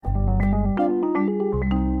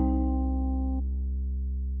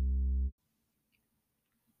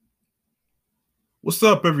What's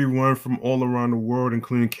up, everyone from all around the world,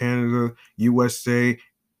 including Canada, USA,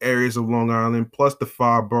 areas of Long Island, plus the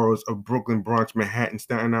 5 boroughs of Brooklyn, Bronx, Manhattan,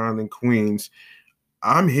 Staten Island, Queens.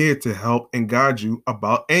 I'm here to help and guide you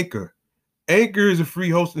about Anchor. Anchor is a free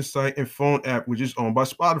hosting site and phone app which is owned by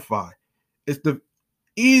Spotify. It's the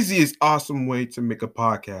easiest, awesome way to make a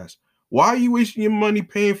podcast. Why are you wasting your money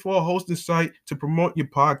paying for a hosting site to promote your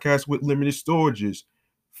podcast with limited storages?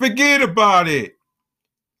 Forget about it.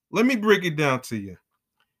 Let me break it down to you.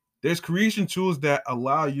 There's creation tools that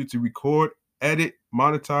allow you to record, edit,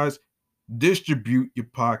 monetize, distribute your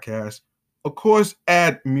podcast. Of course,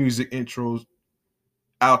 add music intros,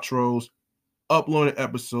 outros, uploading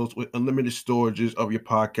episodes with unlimited storages of your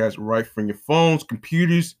podcast right from your phones,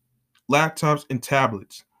 computers, laptops, and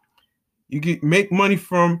tablets. You can make money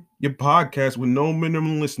from your podcast with no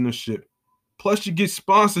minimum listenership. Plus, you get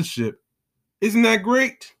sponsorship. Isn't that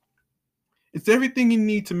great? It's everything you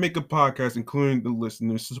need to make a podcast, including the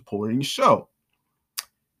listeners supporting your show.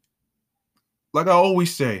 Like I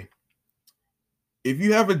always say, if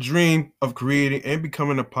you have a dream of creating and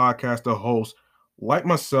becoming a podcaster host, like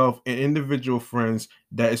myself and individual friends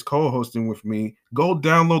that is co-hosting with me, go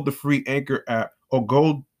download the free Anchor app or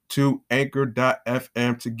go to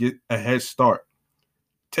anchor.fm to get a head start.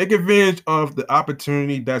 Take advantage of the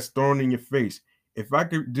opportunity that's thrown in your face. If I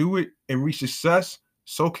could do it and reach success,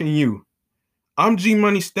 so can you. I'm G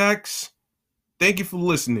Money Stacks. Thank you for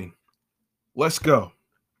listening. Let's go.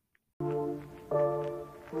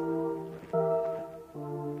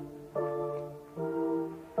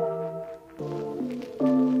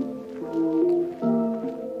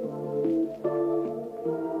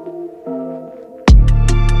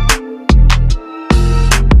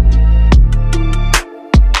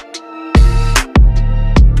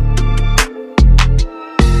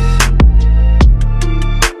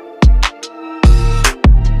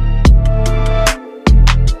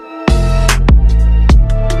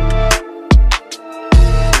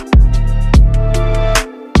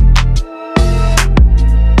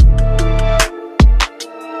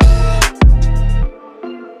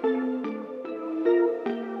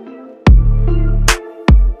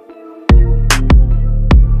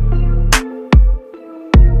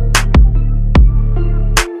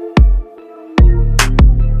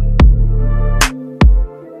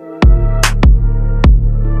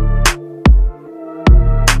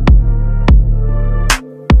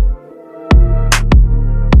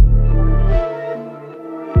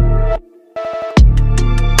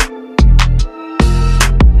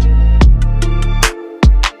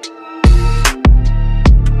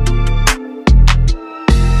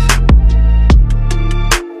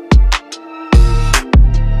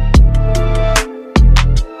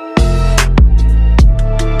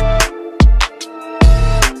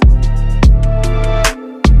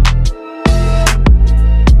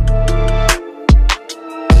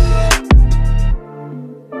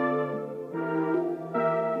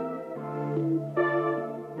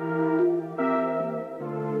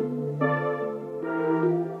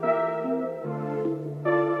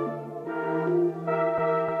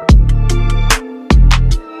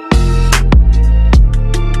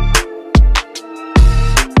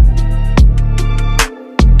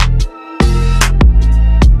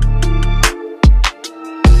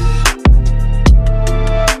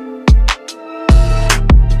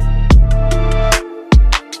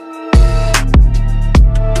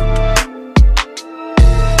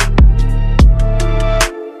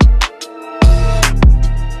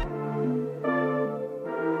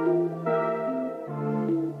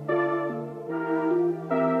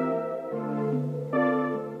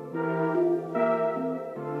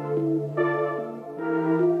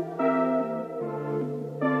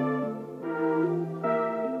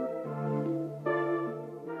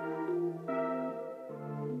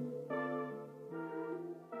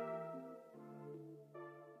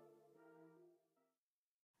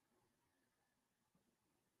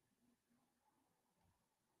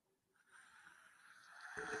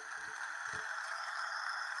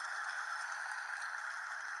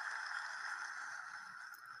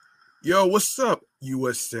 Yo, what's up,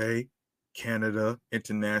 USA, Canada,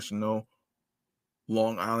 International,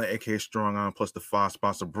 Long Island, aka Strong Island, plus the 5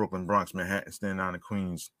 spots of Brooklyn, Bronx, Manhattan, Staten Island,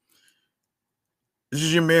 Queens. This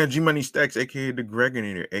is your man, G Money Stacks, aka the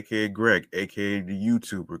Gregonator, aka Greg, aka the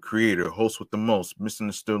YouTuber, creator, host with the most,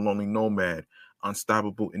 misunderstood lonely nomad,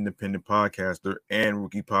 unstoppable independent podcaster, and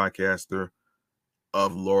rookie podcaster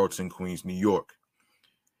of Laurelton, Queens, New York.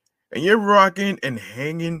 And you're rocking and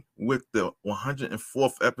hanging with the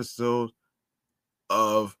 104th episode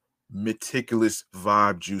of Meticulous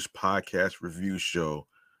Vibe Juice Podcast Review Show,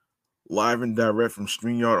 live and direct from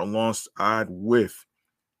StreamYard alongside with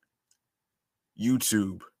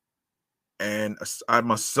YouTube. And I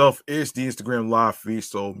myself is the Instagram live feed.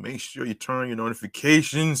 So make sure you turn your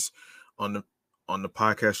notifications on the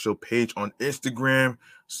podcast show page on Instagram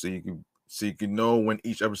so you can know when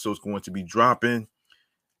each episode is going to be dropping.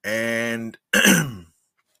 And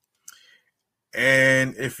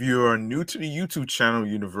and if you're new to the YouTube channel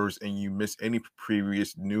universe and you miss any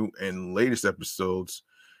previous new and latest episodes,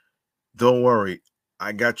 don't worry,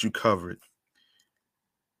 I got you covered.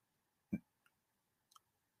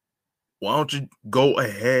 Why don't you go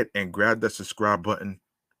ahead and grab that subscribe button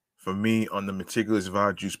for me on the Meticulous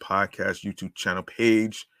Vibe Juice Podcast YouTube channel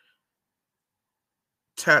page.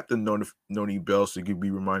 Tap the noti bell so you can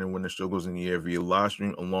be reminded when the show goes in the air via live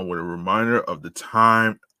stream, along with a reminder of the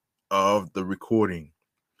time of the recording.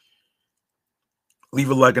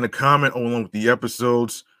 Leave a like and a comment along with the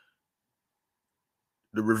episodes.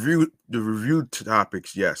 The review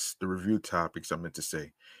topics, yes, the review topics I meant to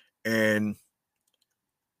say. And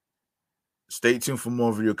stay tuned for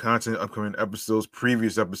more video content, upcoming episodes,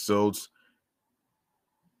 previous episodes.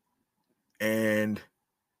 And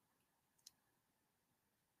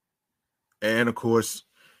of course,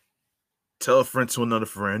 tell a friend to another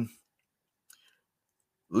friend.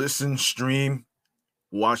 Listen, stream,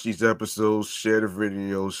 watch these episodes, share the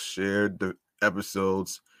videos, share the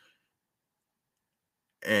episodes,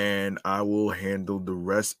 and I will handle the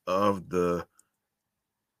rest on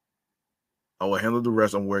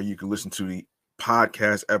where you can listen to the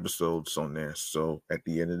podcast episodes on there. So at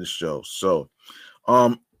the end of the show. So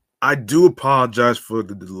I do apologize for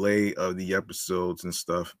the delay of the episodes and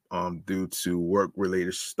stuff due to work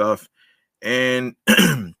related stuff. And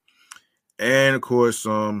and of course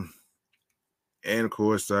I've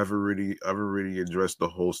already addressed the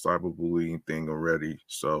whole cyberbullying thing already.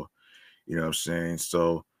 So, you know what I'm saying?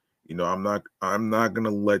 So, you know, I'm not going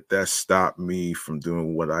to let that stop me from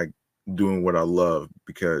doing what I love,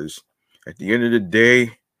 because at the end of the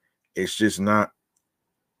day, it's just not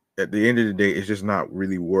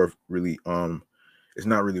really worth it's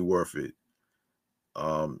not really worth it.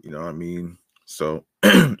 You know what I mean? So,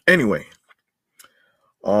 anyway,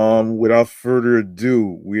 without further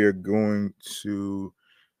ado, we are going to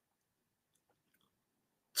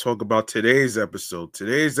talk about today's episode.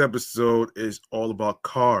 Today's episode is all about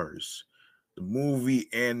Cars, the movie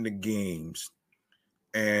and the games,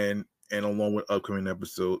 and along with upcoming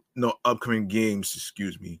games,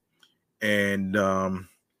 excuse me. And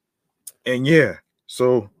yeah,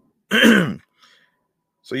 so so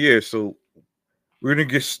we're gonna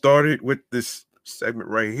get started with this segment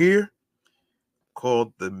right here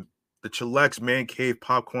called the Chillax Man Cave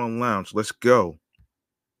Popcorn Lounge. Let's go.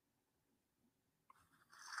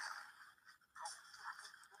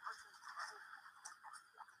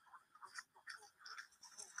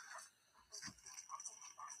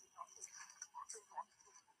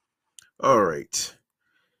 All right.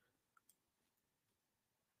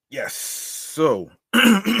 Yes. So,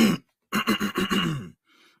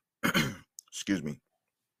 excuse me.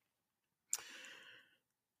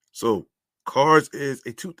 So, Cars is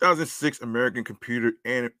a 2006 American computer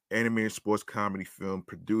animated sports comedy film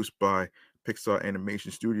produced by Pixar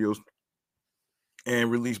Animation Studios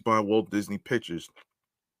and released by Walt Disney Pictures.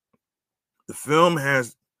 The film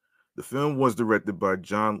was directed by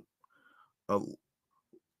John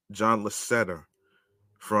Lasseter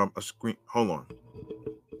from a screen. Hold on.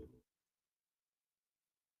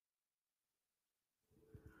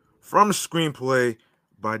 From a screenplay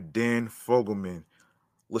by Dan Fogelman.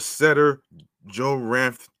 Lasseter, Joe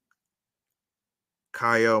Ranft,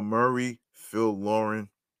 Kyle Murray, Phil Lauren,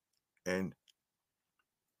 and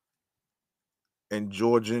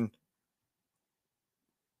Georgian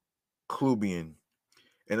Klubian,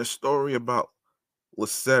 and a story about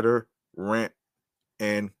Lasseter, Rant,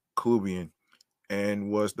 and Klubian,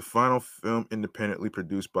 and was the final film independently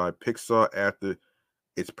produced by Pixar after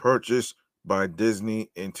its purchase by Disney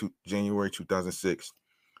in January 2006.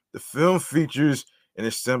 The film features an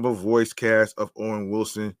assembled voice cast of Owen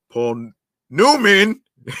Wilson, Paul Newman,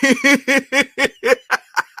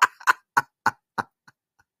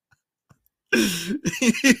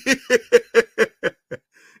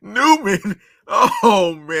 Newman.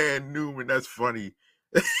 Oh man, Newman, that's funny.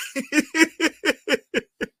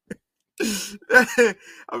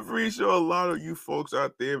 I'm pretty sure a lot of you folks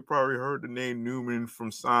out there probably heard the name Newman from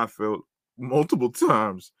Seinfeld multiple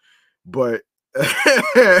times. But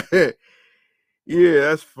yeah,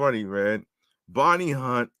 that's funny, man. Bonnie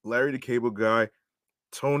Hunt, Larry the Cable Guy,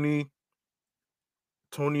 Tony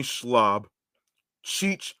Schlob,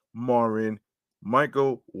 Cheech Marin,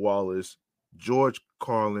 Michael Wallace, George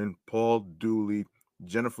Carlin, Paul Dooley,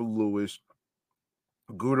 Jennifer Lewis,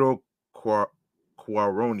 Guido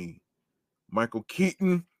Quaroni, Michael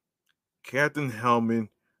Keaton, Katherine Hellman,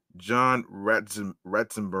 John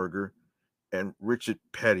Ratzenberger, and Richard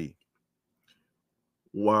Petty.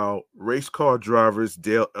 While race car drivers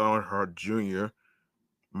Dale Earnhardt Jr.,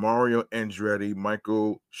 Mario Andretti,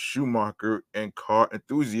 Michael Schumacher, and car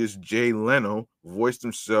enthusiast Jay Leno voiced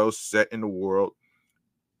themselves set in the world.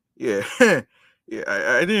 Yeah, yeah.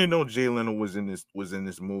 I didn't know Jay Leno was in this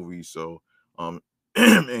movie. So,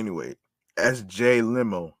 anyway, as Jay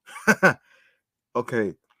Leno,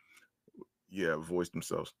 okay, yeah, voiced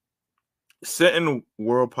themselves. Set in a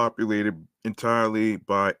world populated entirely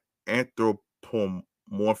by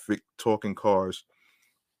anthropomorphic talking cars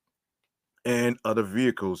and other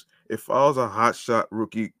vehicles, it follows a hotshot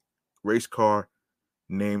rookie race car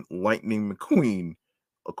named Lightning McQueen,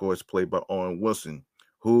 of course, played by Owen Wilson,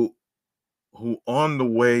 who on the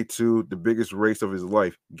way to the biggest race of his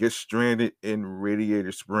life gets stranded in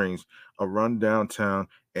Radiator Springs, a rundown town,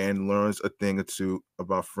 and learns a thing or two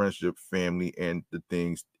about friendship, family, and the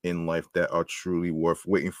things in life that are truly worth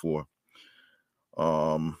waiting for.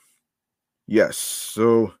 Yes.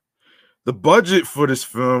 So the budget for this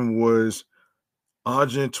film was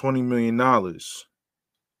 $120 million.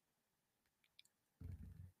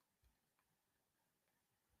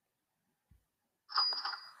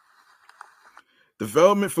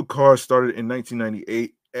 Development for Cars started in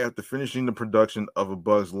 1998 after finishing the production of A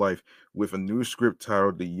Bug's Life with a new script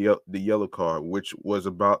titled The Yellow Car, which was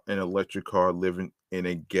about an electric car living in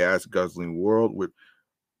a gas-guzzling world with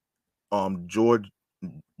Georgian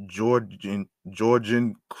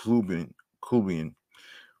Klubian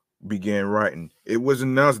began writing. It was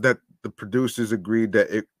announced that the producers agreed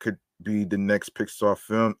that it could be the next Pixar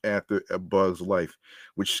film after A Bug's Life,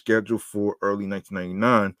 which scheduled for early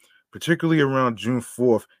 1999. Particularly around June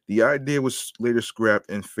 4th, the idea was later scrapped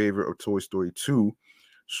in favor of Toy Story 2,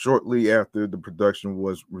 shortly after the production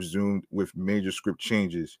was resumed with major script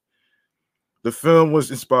changes. The film was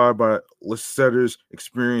inspired by Lasseter's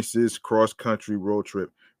experiences cross-country road trip.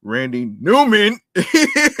 Randy Newman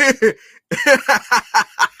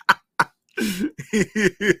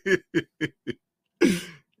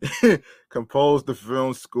composed the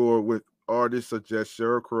film score with artists such as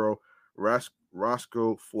Sheryl Crow,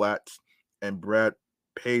 Roscoe Flatts, and Brad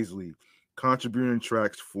Paisley contributing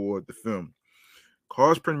tracks for the film.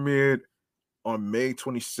 Cars premiered on May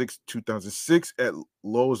 26, 2006 at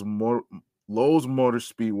Lowe's Motor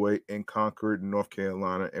Speedway in Concord, North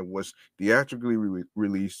Carolina, and was theatrically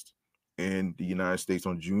released in the United States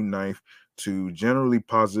on June 9th to generally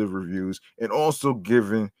positive reviews, and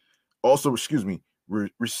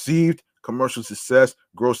received commercial success,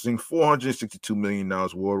 grossing $462 million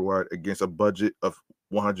worldwide against a budget of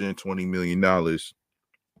 $120 million.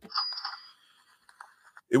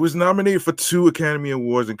 It was nominated for 2 Academy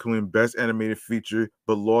Awards, including Best Animated Feature,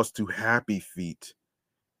 but lost to Happy Feet.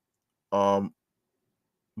 But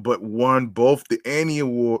won both the Annie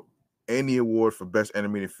Award for Best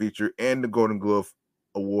Animated Feature and the Golden Globe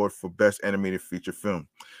Award for Best Animated Feature Film.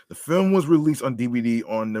 The film was released on DVD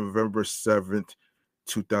on November 7th,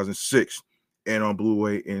 2006, and on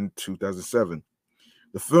Blu-ray in 2007.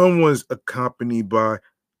 The film was accompanied by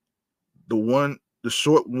the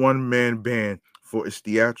short one-man band for its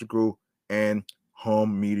theatrical and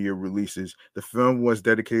home media releases. The film was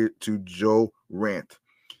dedicated to Joe Ranft,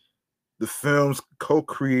 the film's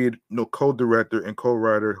co-director and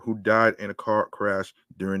co-writer, who died in a car crash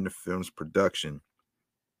during the film's production.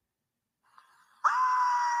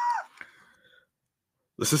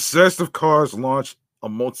 The success of Cars launched a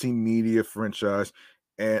multimedia franchise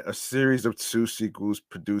and a series of 2 sequels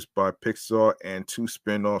produced by Pixar and 2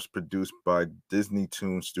 spin-offs produced by Disney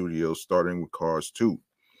Toon Studios, starting with Cars 2.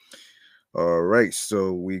 All right,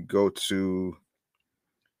 so we go to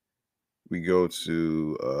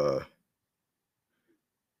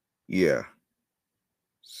yeah.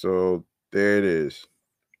 So there it is.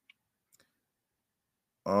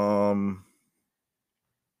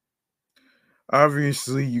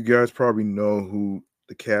 Obviously you guys probably know who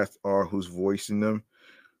the cast are, who's voicing them.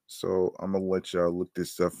 So I'm gonna let y'all look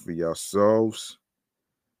this up for yourselves.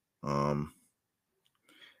 And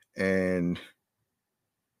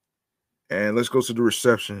let's go to the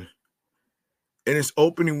reception. In its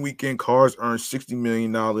opening weekend, Cars earned $60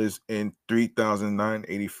 million in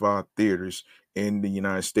 3,985 theaters in the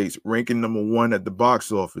United States, ranking number 1 at the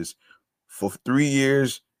box office. For 3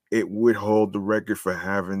 years, it would hold the record for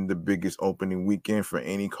having the biggest opening weekend for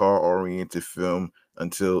any car-oriented film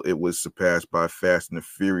until it was surpassed by Fast and the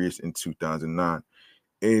Furious in 2009.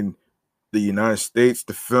 In the United States,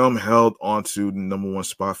 the film held onto the #1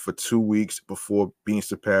 spot for 2 weeks before being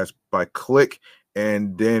surpassed by Click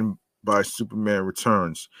and then by Superman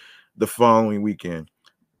Returns the following weekend.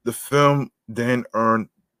 The film then earned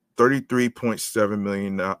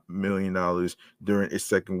 $33.7 million during its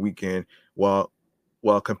second weekend, while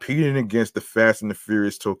competing against the Fast and the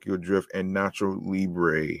Furious Tokyo Drift and Nacho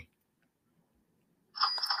Libre.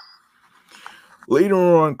 Later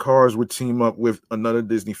on, Cars would team up with another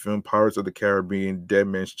Disney film, Pirates of the Caribbean: Dead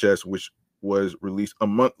Man's Chest, which was released a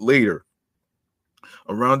month later.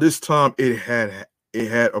 Around this time, it had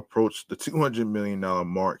approached the $200 million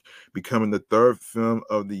mark, becoming the third film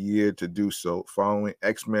of the year to do so, following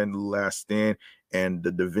X-Men: The Last Stand and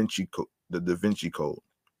The Da Vinci Code.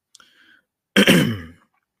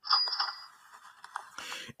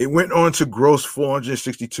 It went on to gross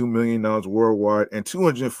 $462 million worldwide and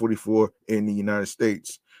 $244 in the United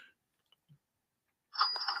States.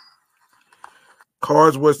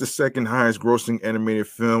 Cars was the second highest grossing animated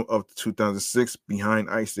film of 2006, behind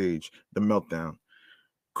Ice Age: The Meltdown.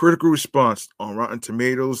 Critical response: on Rotten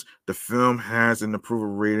Tomatoes, the film has an approval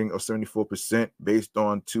rating of 74% based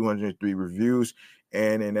on 203 reviews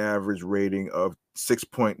and an average rating of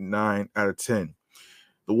 6.9 out of 10.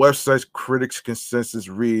 The website's critics' consensus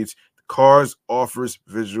reads, Cars offers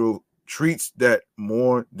visual treats that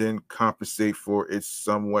more than compensate for its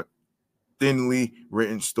somewhat thinly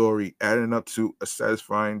written story, adding up to a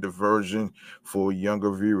satisfying diversion for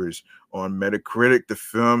younger viewers. On Metacritic, the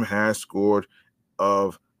film has scored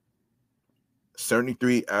of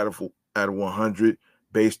 73 out of 100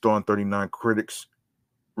 based on 39 critics'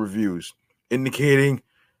 reviews, indicating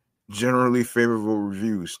generally favorable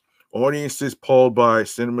reviews. Audiences polled by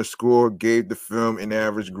CinemaScore gave the film an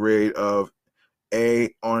average grade of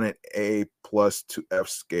A on an A+ to F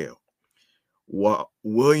scale. While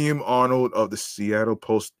William Arnold of the Seattle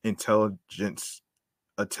Post Intelligencer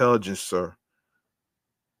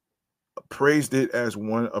praised it as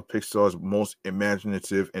one of Pixar's most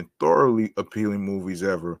imaginative and thoroughly appealing movies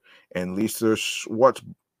ever, and Lisa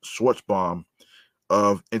Schwartzbaum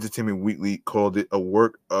of Entertainment Weekly called it a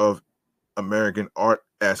work of American art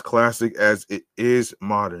as classic as it is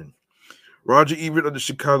modern. Roger Ebert of the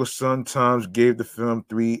Chicago Sun-Times gave the film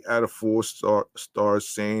 3 out of 4 stars,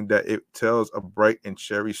 saying that it tells a bright and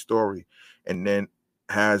cheery story and then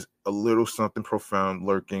has a little something profound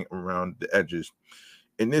lurking around the edges.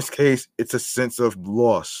 In this case, it's a sense of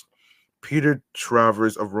loss. Peter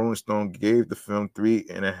Travers of Rolling Stone gave the film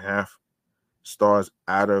 3.5 stars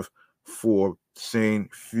out of 4, saying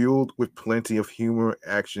fueled with plenty of humor,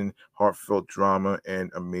 action, heartfelt drama,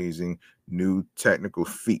 and amazing new technical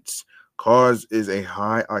feats. Cars is a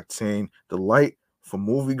high-octane delight for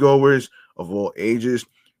moviegoers of all ages.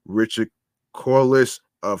 Richard Corliss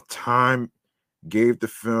of Time gave the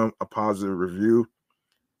film a positive review,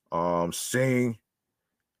 saying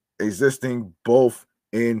existing both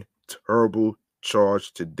in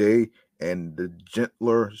turbocharged today and the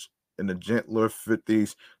gentler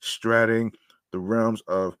 50s, straddling the realms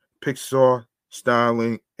of Pixar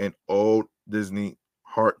styling and old Disney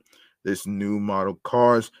heart. This new model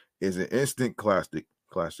Cars is an instant classic.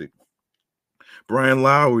 Brian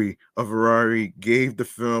Lowry of Variety gave the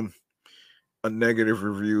film a negative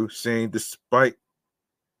review, saying despite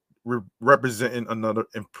representing another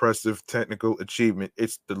impressive technical achievement,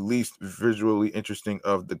 it's the least visually interesting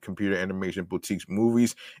of the computer animation boutique's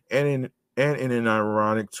movies, and in an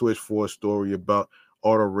ironic twist for a story about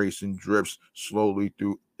auto racing drifts slowly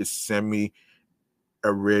through its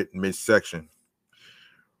semi-arid midsection.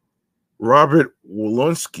 Robert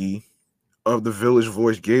Wolonsky of The Village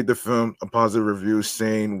Voice gave the film a positive review,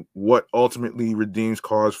 saying what ultimately redeems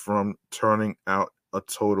Cars from turning out a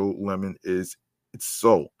total lemon is its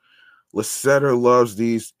soul. Lasseter loves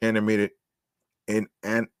these animated and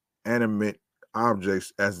animate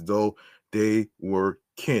objects as though they were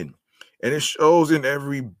kin, and it shows in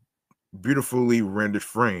every beautifully rendered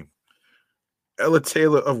frame. Ella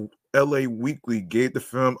Taylor of LA Weekly gave the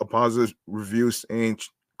film a positive review, saying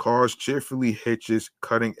Cars cheerfully hitches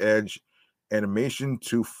cutting-edge animation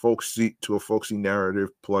to a folksy narrative,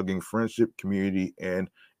 plugging friendship, community, and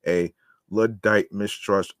a Luddite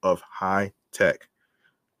mistrust of high tech.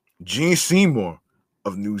 Gene Seymour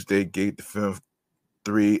of Newsday gave the film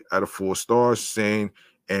 3 out of 4 stars, saying,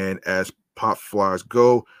 and as pop flies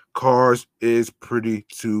go, Cars is pretty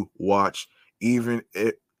to watch, even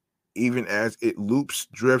as it loops,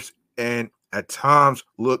 drifts, and at times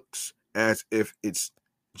looks as if it's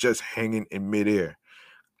just hanging in midair.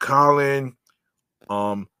 Colin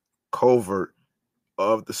Covert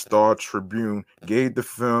of the Star Tribune gave the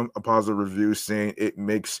film a positive review, saying it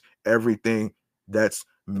makes everything that's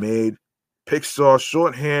made Pixar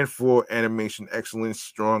shorthand for animation excellence,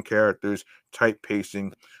 strong characters, tight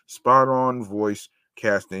pacing, spot on voice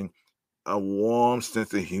casting, a warm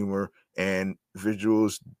sense of humor, and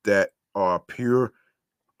visuals that are pure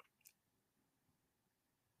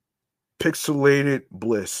pixelated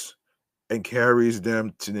bliss and carries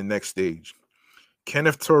them to the next stage.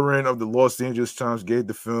 Kenneth Turan of the Los Angeles Times gave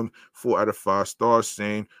the film 4 out of 5 stars,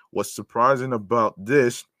 saying, "What's surprising about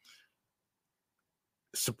this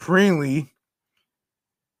supremely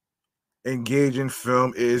engaging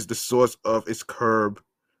film is the source of its curb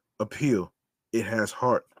appeal. It has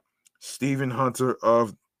heart." Stephen Hunter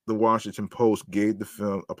of the Washington Post gave the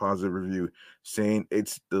film a positive review, saying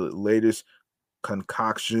it's the latest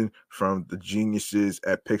concoction from the geniuses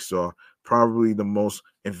at Pixar, probably the most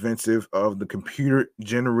inventive of the computer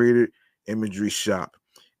generated imagery shop.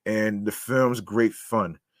 And the film's great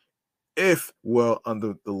fun, if well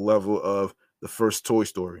under the level of the first Toy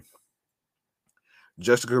Story.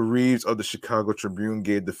 Jessica Reeves of the Chicago Tribune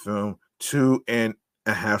gave the film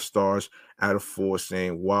 2.5 stars out of 4,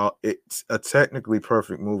 saying, "While it's a technically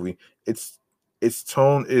perfect movie, its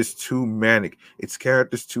tone is too manic, its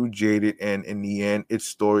characters too jaded, and in the end, its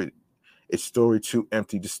story too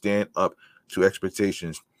empty to stand up to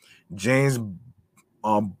expectations." James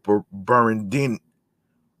Barandin,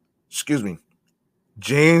 excuse me,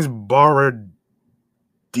 James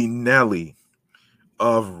Barardinelli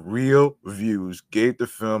of Real Views gave the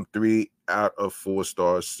film 3 out of 4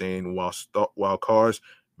 stars, saying, while Cars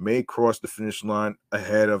may cross the finish line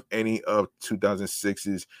ahead of any of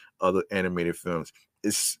 2006's other animated films,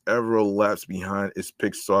 it's several laps behind its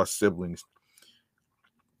Pixar siblings.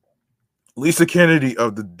 Lisa Kennedy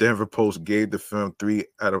of the Denver Post gave the film 3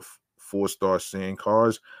 out of 4 stars, saying,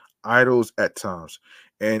 "Cars idles at times,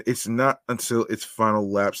 and it's not until its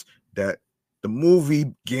final laps that the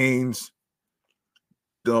movie gains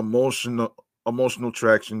the emotional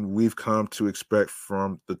traction we've come to expect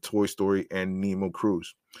from the Toy Story and Nemo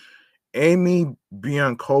crews." Amy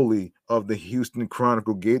Biancoli of the Houston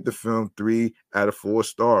Chronicle gave the film 3 out of 4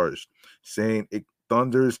 stars, saying it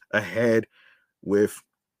thunders ahead with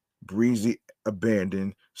breezy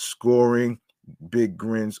abandon, scoring big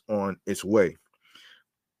grins on its way.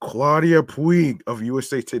 Claudia Puig of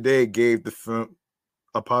USA Today gave the film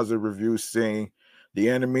a positive review, saying, "The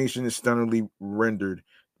animation is stunningly rendered,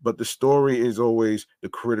 but the story is always the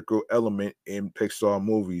critical element in Pixar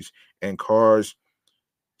movies, and Cars'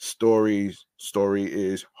 story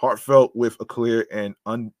is heartfelt with a clear and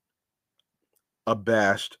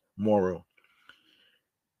unabashed moral."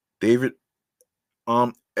 David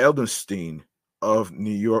Eldenstein of New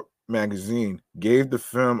York Magazine gave the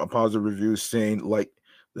film a positive review, saying, "Like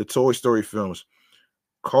the Toy Story films,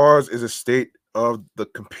 Cars is a state of the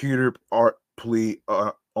computer art plea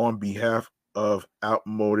on behalf of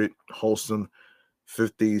outmoded, wholesome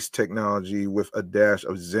 50s technology with a dash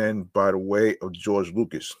of Zen by the way of George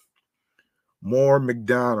Lucas." Moore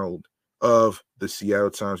McDonald of the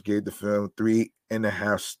Seattle Times gave the film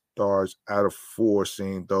 3.5 stars out of 4,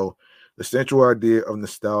 saying, "Though the central idea of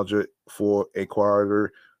nostalgia for a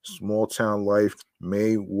quieter, small town life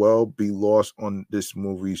may well be lost on this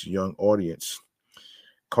movie's young audience,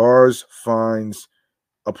 Cars finds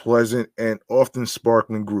a pleasant and often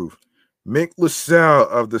sparkling groove." Mick LaSalle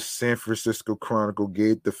of the San Francisco Chronicle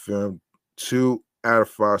gave the film 2 out of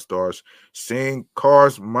 5 stars, saying,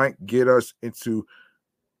 "Cars might get us into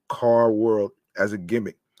car world as a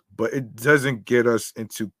gimmick, but it doesn't get us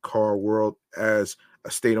into car world as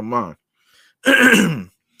a state of mind."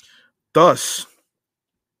 Thus,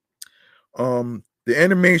 the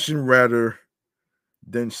animation, rather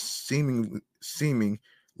than seeming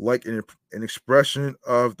like an expression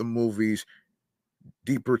of the movie's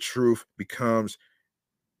deeper truth, becomes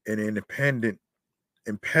an impediment,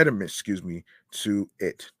 to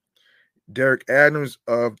it. Derek Adams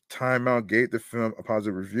of Time Out gave the film a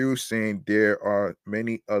positive review, saying, "There are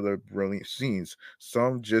many other brilliant scenes,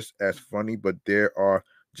 some just as funny, but there are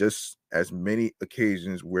just as many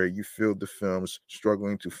occasions where you feel the film's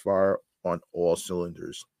struggling to fire on all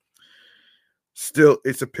cylinders." Still,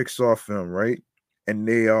 it's a Pixar film, right? And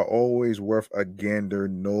they are always worth a gander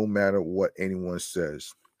no matter what anyone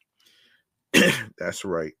says. That's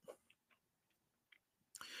right.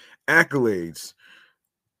 Accolades.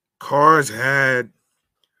 Cars had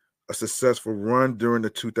a successful run during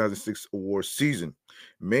the 2006 award season.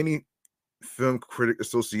 Many film critic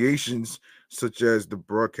associations, such as the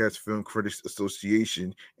Broadcast Film Critics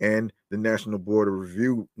Association and the National Board of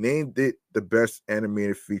Review, named it the best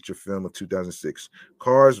animated feature film of 2006.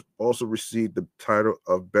 Cars also received the title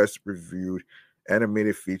of Best Reviewed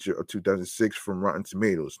Animated Feature of 2006 from Rotten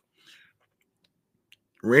Tomatoes.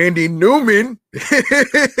 Randy Newman.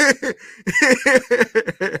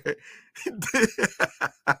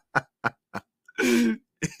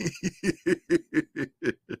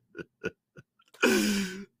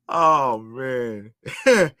 Oh man.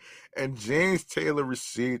 And James Taylor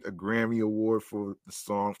received a Grammy Award for the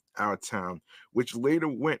song Our Town, which later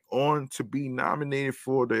went on to be nominated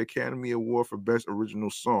for the Academy Award for Best Original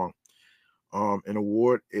Song. An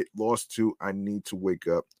award it lost to I Need to Wake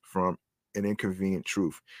Up from An Inconvenient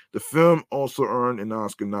Truth. The film also earned an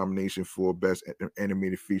Oscar nomination for Best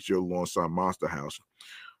Animated Feature alongside Monster House.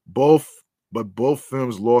 Both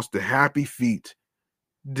films lost to Happy Feet.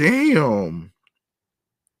 Damn.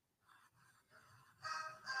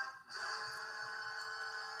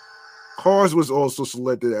 Cars was also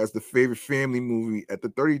selected as the favorite family movie at the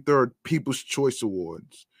 33rd People's Choice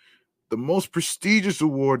Awards. The most prestigious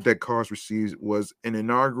award that Cars received was an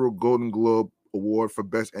inaugural Golden Globe Award for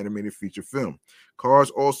Best Animated Feature Film.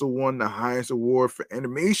 Cars also won the highest award for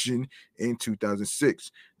animation in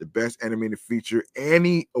 2006, the Best Animated Feature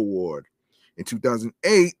Annie Award. In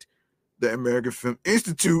 2008, the American Film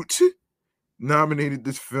Institute nominated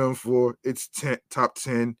this film for its top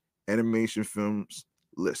 10 animation films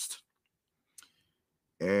list.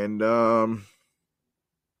 And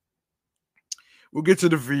we'll get to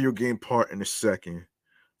the video game part in a second.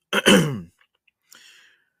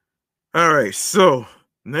 All right, so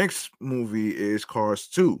next movie is Cars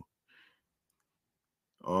 2,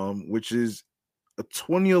 which is a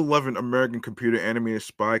 2011 American computer animated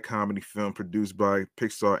spy comedy film produced by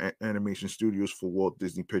Pixar Animation Studios for Walt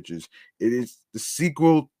Disney Pictures. It is the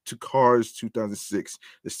sequel to Cars 2006,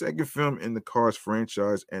 the second film in the Cars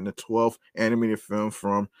franchise, and the 12th animated film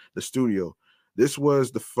from the studio. This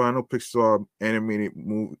was the final Pixar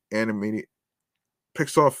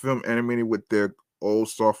Pixar film animated with their old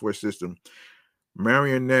software system,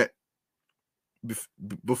 Marionette,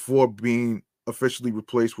 before being officially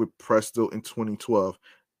replaced with Presto in 2012.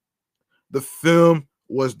 The film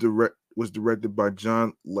was directed by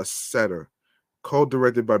John Lasseter,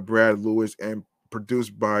 co-directed by Brad Lewis, and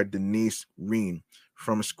produced by Denise Reen,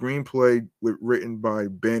 from a screenplay written by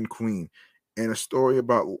Ben Queen, and a story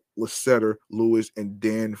about Lasseter, Lewis, and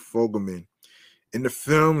Dan Fogelman. In the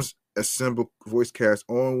film's assembled voice cast,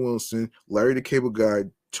 Owen Wilson, Larry the Cable Guy,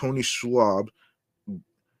 Tony Shalhoub,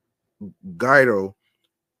 Guido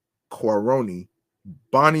Quaroni,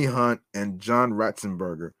 Bonnie Hunt, and John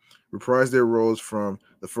Ratzenberger reprised their roles from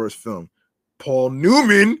the first film. Paul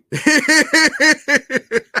Newman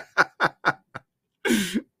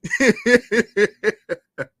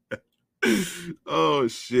oh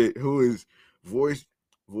shit, who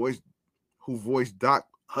voiced Doc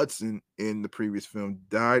Hudson in the previous film,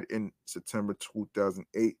 died in September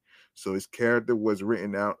 2008, so his character was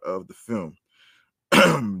written out of the film.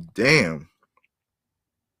 Damn.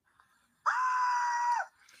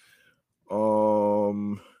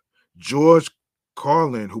 George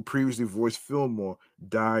Carlin, who previously voiced Fillmore,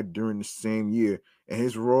 died during the same year, and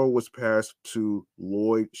his role was passed to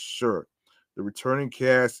Lloyd Sher. The returning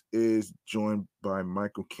cast is joined by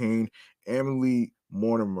Michael Caine, Emily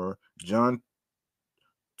Mortimer, John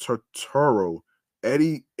Turturro,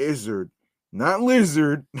 Eddie Izzard, not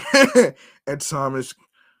Lizard, and Thomas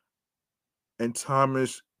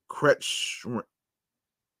Kretschmans.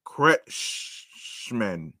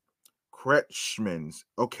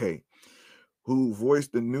 Okay, who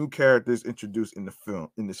voiced the new characters introduced in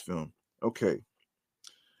this film. Okay.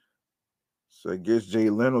 So I guess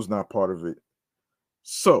Jay Leno's not part of it.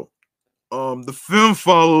 So, the film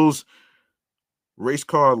follows race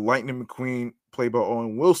car Lightning McQueen, played by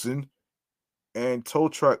Owen Wilson, and tow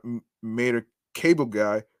truck Mater Cable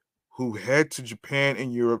Guy, who head to Japan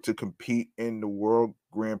and Europe to compete in the World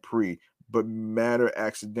Grand Prix, but Matter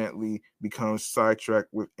accidentally becomes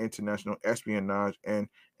sidetracked with international espionage and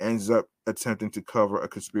ends up attempting to cover a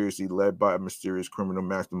conspiracy led by a mysterious criminal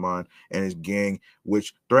mastermind and his gang,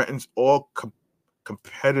 which threatens all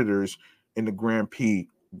competitors in the Grand Prix,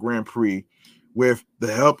 with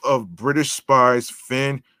the help of British spies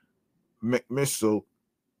Finn McMissile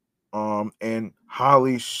and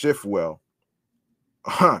Holly Shifwell,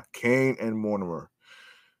 Caine, and Mortimer.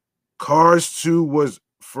 Cars 2 was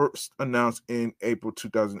first announced in April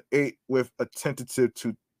 2008 with a tentative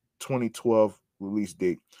 2012 release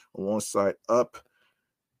date alongside Up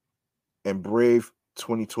and Brave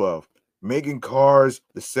 2012, making Cars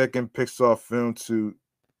the second Pixar film to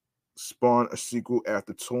spawn a sequel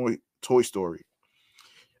after Toy Story,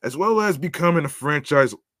 as well as becoming a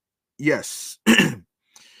franchise. Yes.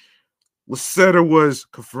 Lasseter was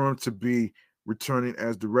confirmed to be returning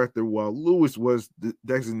as director, while Lewis was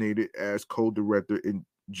designated as co-director in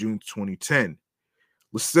June 2010.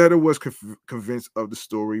 Lasseter was convinced of the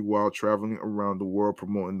story while traveling around the world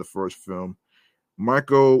promoting the first film.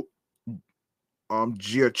 Michael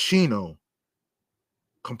Giacchino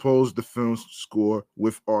composed the film's score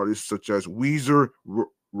with artists such as Weezer,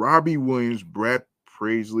 Robbie Williams, Brad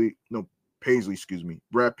Paisley,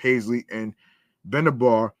 and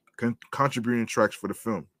Benabar contributing tracks for the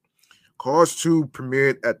film. Cars 2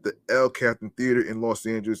 premiered at the El Captain Theater in Los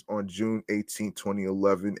Angeles on June 18,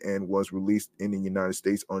 2011, and was released in the United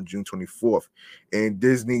States on June 24th in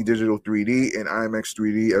Disney Digital 3D and IMAX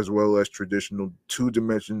 3D, as well as traditional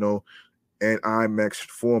two-dimensional and IMAX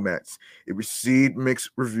formats. It received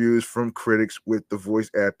mixed reviews from critics, with the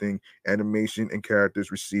voice acting, animation, and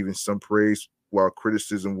characters receiving some praise, while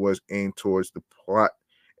criticism was aimed towards the plot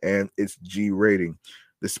and its G rating.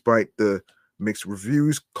 Despite the mixed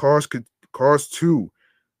reviews, Cars 2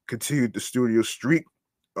 continued the studio streak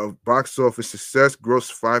of box office success,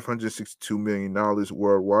 grossed $562 million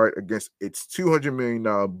worldwide against its $200 million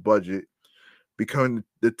budget, becoming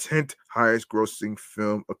the 10th highest grossing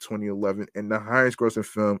film of 2011 and the highest grossing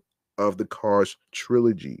film of the Cars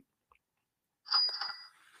trilogy.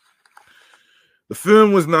 The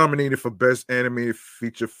film was nominated for Best Animated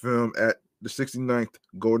Feature Film at the 69th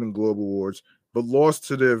Golden Globe Awards, but lost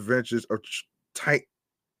to The Adventures of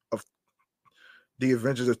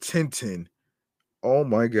Tintin. Oh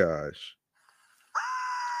my gosh.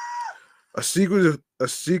 A sequel,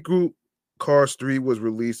 Cars 3, was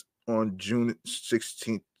released on June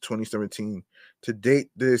 16, 2017. To date,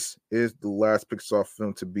 this is the last Pixar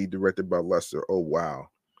film to be directed by Lasseter. Oh, wow.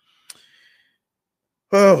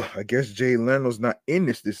 Oh, I guess Jay Leno's not in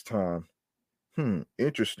this time.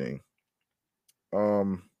 Interesting.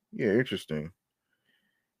 Yeah, interesting.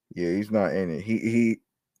 Yeah, he's not in it. He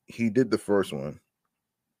did the first one.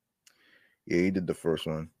 Yeah, he did the first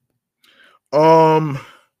one.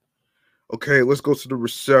 Okay, let's go to the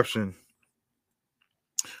reception.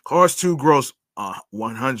 Cars 2 grossed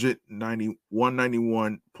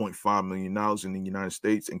 $191.5 million in the United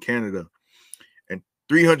States and Canada, and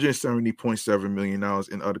 $370.7 million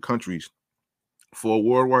in other countries, for a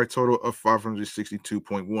worldwide total of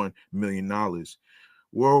 $562.1 million.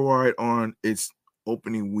 Worldwide, on its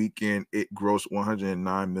opening weekend, it grossed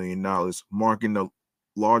 $109 million, marking the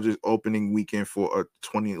largest opening weekend for a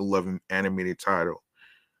 2011 animated title.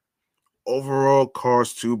 Overall,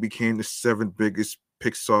 Cars 2 became the 7th biggest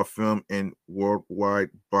Pixar film in worldwide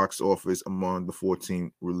box office among the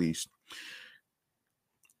 14 released.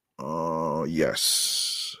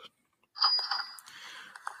 Yes.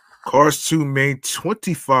 Cars 2 made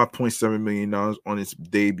 $25.7 million on its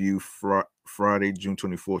debut Friday, June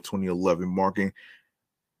 24, 2011, marking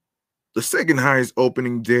the second highest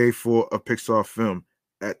opening day for a Pixar film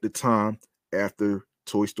at the time, after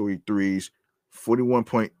Toy Story 3's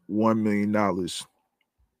 $41.1 million.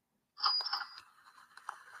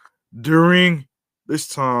 During this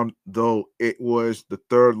time, though, it was the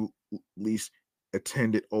third least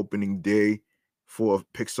attended opening day for a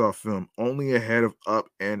Pixar film, only ahead of Up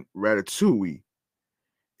and Ratatouille.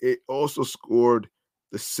 It also scored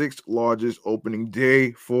the 6th largest opening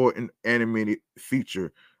day for an animated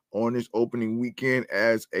feature. On its opening weekend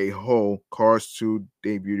as a whole, Cars 2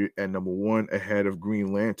 debuted at number 1, ahead of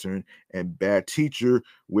Green Lantern and Bad Teacher,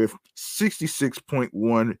 with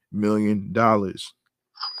 $66.1 million.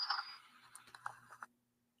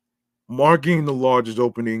 Marking the largest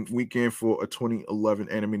opening weekend for a 2011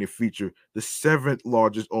 animated feature, the 7th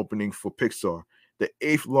largest opening for Pixar, the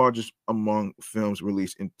 8th largest among films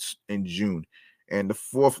released in June, and the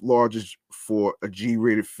 4th largest for a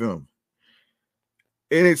G-rated film.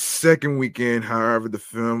 In its second weekend, however, the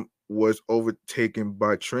film was overtaken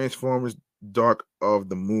by Transformers: Dark of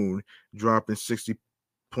the Moon, dropping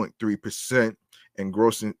 60.3% and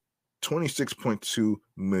grossing $26.2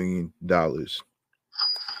 million.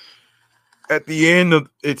 At the end of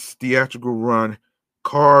its theatrical run,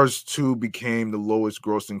 Cars 2 became the lowest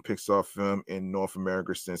grossing Pixar film in North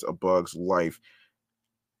America since A Bug's Life,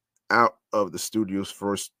 out of the studio's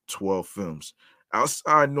first 12 films.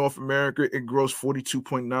 Outside North America, it grossed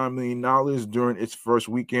 $42.9 million during its first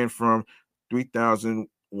weekend from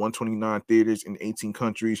 3,129 theaters in 18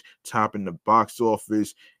 countries, topping the box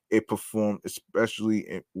office. It performed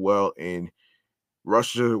especially well in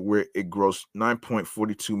Russia, where it grossed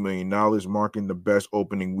 $9.42 million, marking the best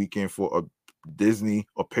opening weekend for a Disney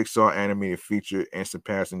or Pixar animated feature and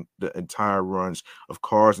surpassing the entire runs of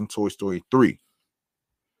Cars and Toy Story 3.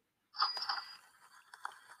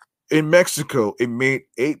 In Mexico, it made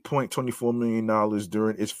 $8.24 million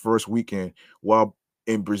during its first weekend, while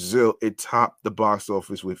in Brazil, it topped the box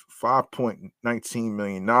office with $5.19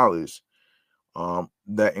 million.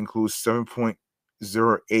 That includes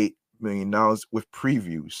 $1.08 million with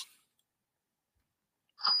previews.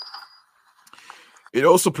 It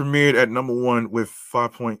also premiered at number 1 with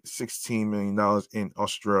 $5.16 million in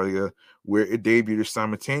Australia, where it debuted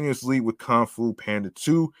simultaneously with Kung Fu Panda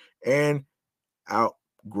 2 and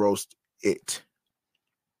outgrossed it.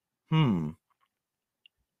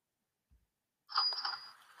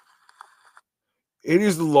 It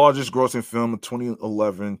is the largest grossing film of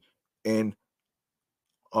 2011 in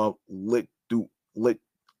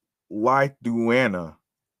Lithuania,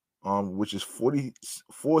 which is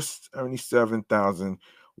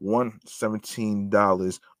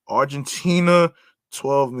 $477,117. Argentina,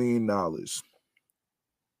 $12 million.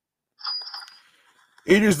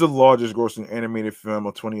 It is the largest grossing animated film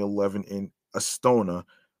of 2011 in Estonia,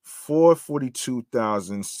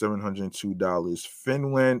 $442,702.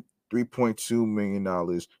 Finland, $3.2 million.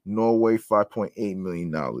 Norway, $5.8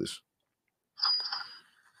 million.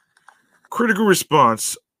 Critical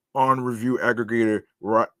response on review aggregator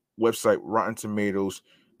website Rotten Tomatoes.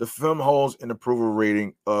 The film holds an approval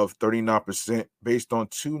rating of 39% based on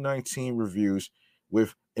 219 reviews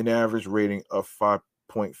with an average rating of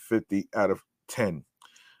 5.50 out of 10.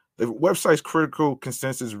 The website's critical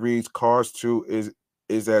consensus reads, Cars 2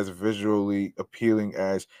 is as visually appealing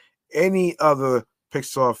as any other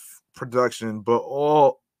Pixar production, but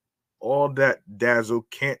all that dazzle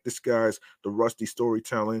can't disguise the rusty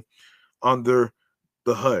storytelling under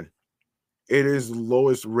the hood. It is the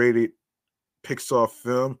lowest rated Pixar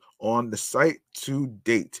film on the site to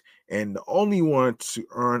date and the only one to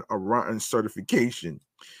earn a Rotten certification.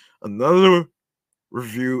 Another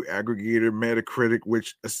review aggregator, Metacritic,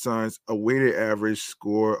 which assigns a weighted average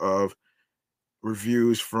score of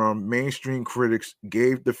reviews from mainstream critics,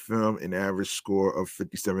 gave the film an average score of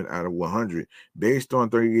 57 out of 100. Based on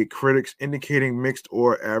 38 critics indicating mixed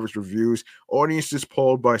or average reviews, audiences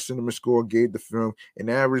polled by CinemaScore gave the film an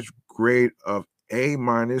average grade of A-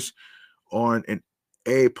 on an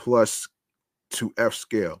A+ to F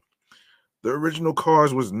scale. The original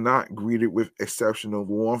Cars was not greeted with exceptional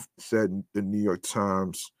warmth, said the New York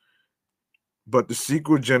Times, but the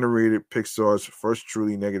sequel generated Pixar's first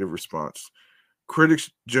truly negative response. Critics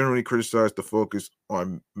generally criticized the focus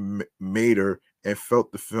on Mater and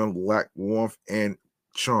felt the film lacked warmth and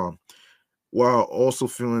charm, while also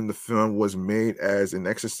feeling the film was made as an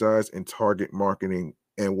exercise in target marketing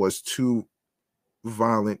and was too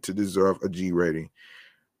violent to deserve a G rating.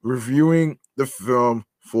 Reviewing the film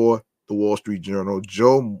for the Wall Street Journal,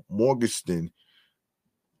 Joe Morgenstern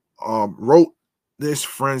wrote, "This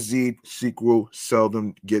frenzied sequel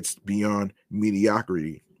seldom gets beyond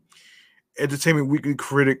mediocrity." Entertainment Weekly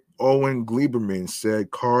critic Owen Gleiberman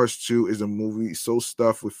said Cars 2 is a movie so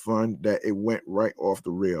stuffed with fun that it went right off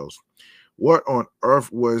the rails. What on earth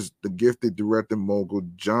was the gifted director mogul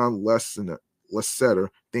John Lasseter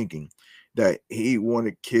thinking? That he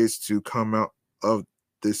wanted kids to come out of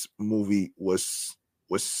this movie was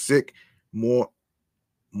sick, more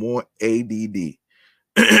ADD.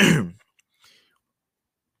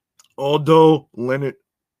 Although Leonard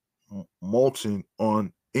Moulton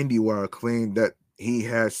on IndieWire claimed that he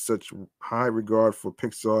has such high regard for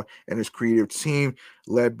Pixar and his creative team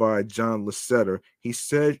led by John Lasseter, he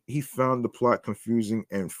said he found the plot confusing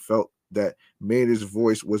and felt that Mater's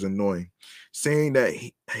voice was annoying, saying that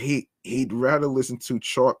he'd rather listen to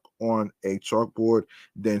chalk on a chalkboard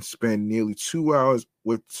than spend nearly 2 hours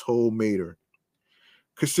with Tow Mater.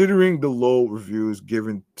 Considering the low reviews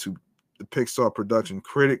given to the Pixar production,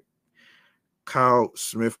 critic Kyle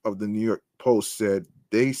Smith of the New York Post said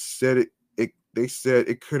they said it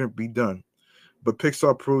couldn't be done, but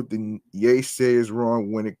Pixar proved the naysayers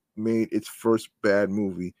wrong when it made its first bad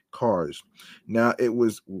movie, Cars. Now it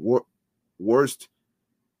was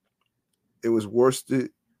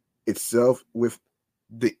worsted itself with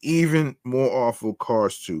the even more awful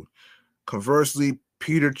Cars 2. Conversely,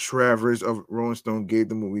 Peter Travers of Rolling Stone gave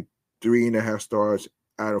the movie 3.5 stars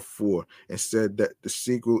out of 4 and said that the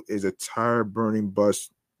sequel is a tire-burning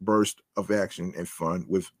burst of action and fun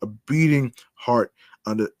with a beating heart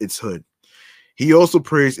under its hood. He also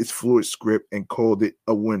praised its fluid script and called it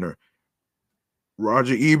a winner.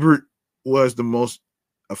 Roger Ebert was the most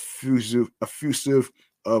effusive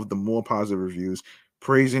of the more positive reviews,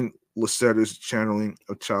 praising Lasseter's channeling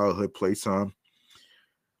of childhood playtime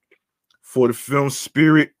for the film's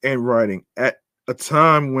spirit and writing. At a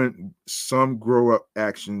time when some grow-up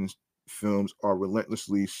action films are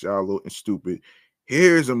relentlessly shallow and stupid,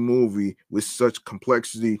 here is a movie with such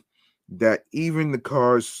complexity that even the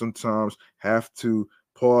cars sometimes have to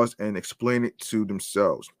pause and explain it to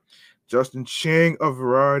themselves. Justin Chang of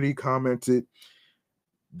Variety commented,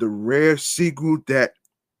 "The rare sequel that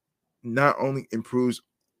not only improves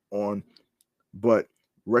on, but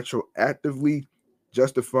retroactively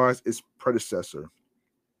justifies its predecessor.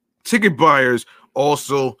 Ticket buyers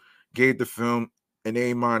also gave the film an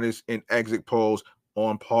A minus in exit polls,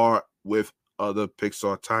 on par with other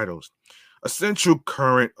Pixar titles. A central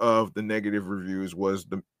current of the negative reviews was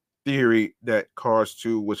the theory that Cars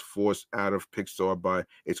 2 was forced out of Pixar by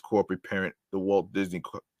its corporate parent, the Walt Disney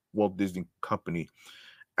Company,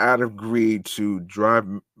 out of greed to drive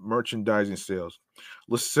merchandising sales.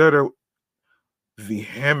 Lasseter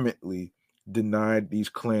vehemently denied these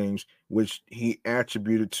claims, which he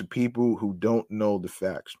attributed to people who don't know the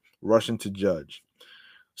facts, rushing to judge.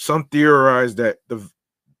 Some theorize that the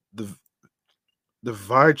the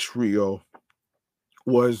vitriol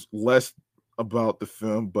was less about the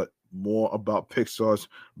film, but more about Pixar's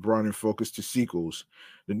broadening focus to sequels.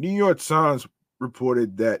 The New York Times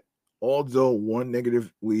reported that although one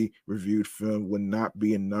negatively reviewed film would not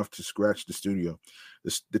be enough to scratch the studio,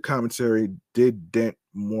 the commentary did dent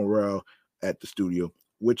morale at the studio,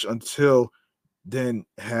 which until then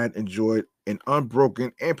had enjoyed an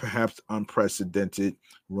unbroken and perhaps unprecedented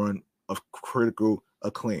run of critical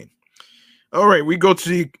acclaim. All right, we go to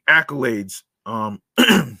the accolades.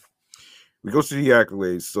 We go to the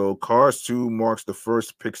accolades. So, Cars 2 marks the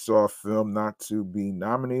first Pixar film not to be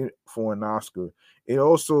nominated for an Oscar. It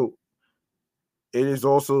also it is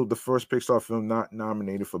also the first Pixar film not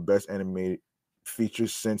nominated for Best Animated Feature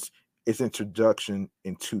since its introduction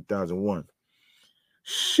in 2001.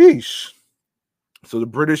 Sheesh. So, the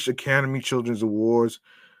British Academy Children's Awards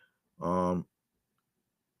um,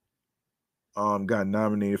 got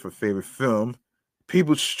nominated for favorite film.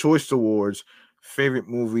 People's Choice Awards, favorite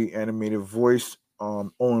movie, animated voice.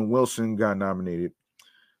 Owen Wilson got nominated,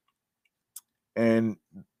 and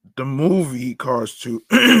the movie Cars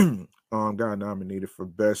 2 got nominated for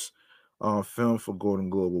best film for Golden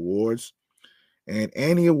Globe Awards, and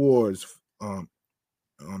Annie Awards um,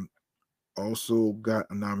 also got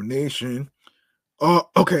a nomination.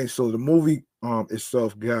 Okay, so the movie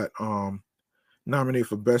itself got nominated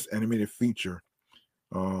for best animated feature.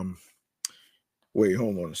 Um, Wait,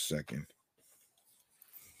 hold on a second.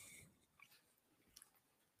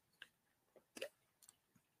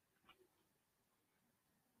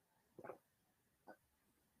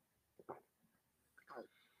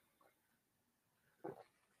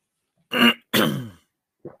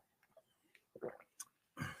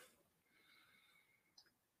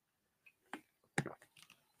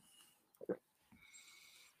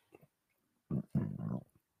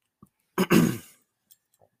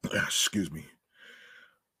 Excuse me.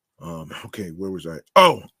 Okay, where was I?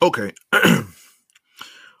 Oh, okay.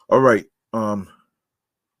 All right.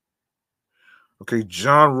 Okay,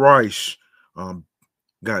 John Rice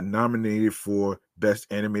got nominated for Best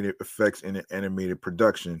Animated Effects in an Animated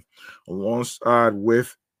Production, alongside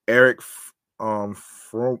with from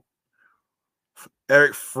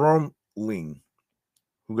Eric Fromling,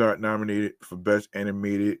 who got nominated for Best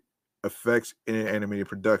Animated Effects in an Animated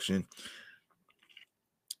Production.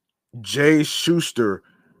 Jay Schuster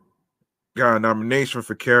got a nomination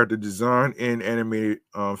for character design in animated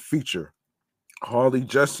feature. Harley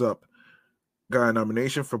Jessup got a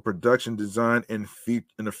nomination for production design in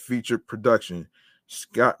a featured production.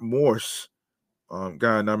 Scott Morse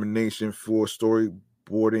got a nomination for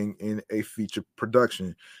storyboarding in a feature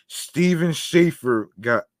production. Steven Schaefer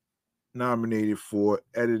got nominated for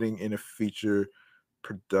editing in a feature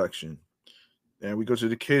production. And we go to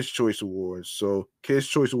the Kids' Choice Awards. So, Kids'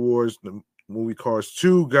 Choice Awards, the movie Cars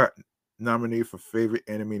 2 got nominated for favorite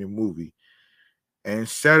animated movie. And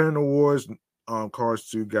Saturn Awards, Cars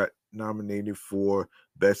 2 got nominated for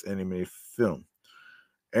best animated film.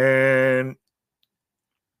 And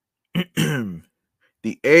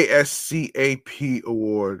the ASCAP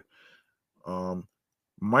award,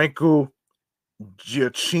 Michael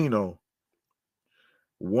Giacchino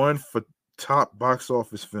won for top box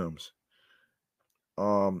office films.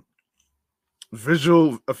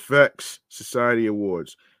 Visual Effects Society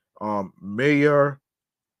Awards, Mayor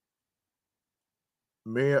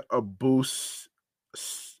Abu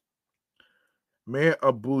Mayor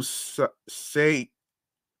Abu say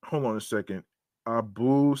hold on a second.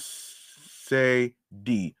 Abu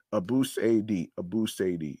Saidi. Abu Saidi. Abu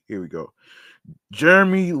Saidi. Here we go.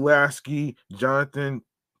 Jeremy Lasky, Jonathan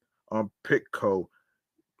Pitko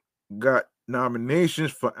got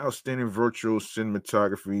nominations for Outstanding Virtual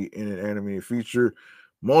Cinematography in an Animated Feature,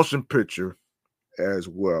 Motion Picture as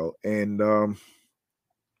well. And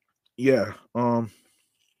yeah,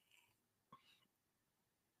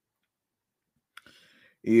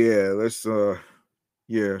 yeah, let's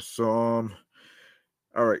yeah, so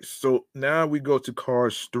All right, so now we go to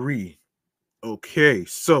Cars 3. Okay,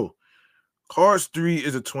 so Cars 3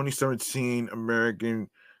 is a 2017 American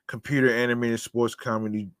computer animated sports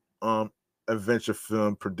comedy um adventure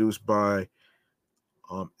film produced by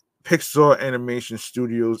um Pixar Animation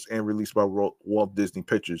Studios and released by Walt Disney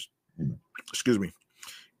Pictures. Excuse me.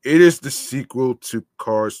 It is the sequel to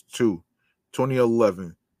Cars 2,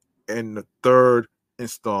 2011, and the third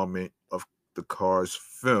installment of the Cars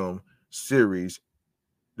film series.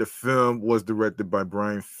 The film was directed by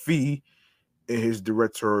Brian Fee in his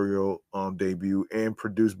directorial debut and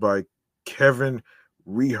produced by Kevin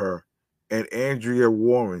Reher and Andrea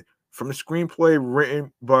Warren. From the screenplay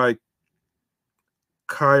written by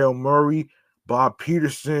Kyle Murray, Bob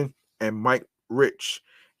Peterson, and Mike Rich,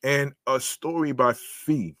 and a story by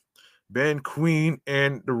Fee, Ben Queen,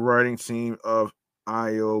 and the writing team of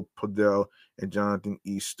Io Podell and Jonathan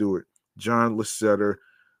E. Stewart. John Lasseter,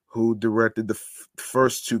 who directed the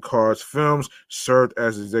first two Cars films, served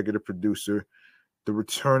as executive producer. The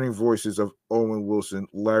returning voices of Owen Wilson,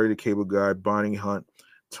 Larry the Cable Guy, Bonnie Hunt,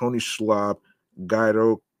 Tony Schlapp,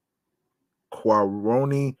 Guido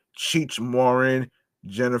Quaroni, Cheech Marin,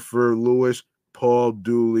 Jennifer Lewis, Paul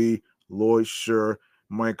Dooley, Lloyd Sher,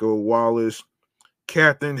 Michael Wallace,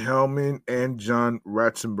 Katherine Hellman, and John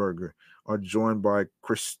Ratzenberger are joined by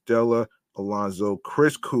Christella Alonso,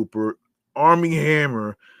 Chris Cooper, Armie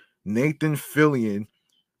Hammer, Nathan Fillion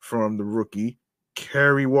from The Rookie,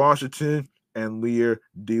 Kerry Washington, and Leah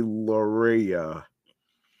DeLauria,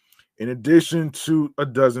 in addition to a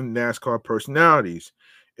dozen NASCAR personalities.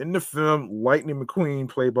 In the film, Lightning McQueen,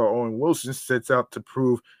 played by Owen Wilson, sets out to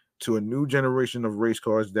prove to a new generation of race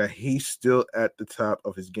cars that he's still at the top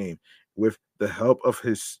of his game. With the help of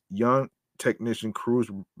his young technician Cruz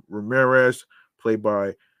Ramirez, played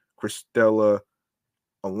by Christella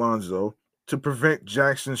Alonso, to prevent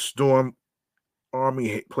Jackson Storm,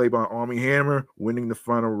 Army, played by Armie Hammer, winning the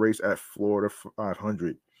final race at Florida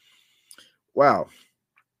 500. Wow.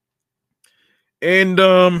 And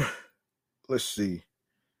let's see.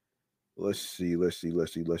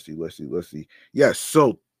 Yes,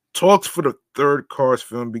 so talks for the third Cars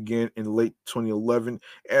film began in late 2011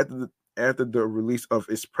 after the release of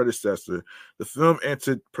its predecessor. The film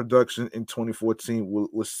entered production in 2014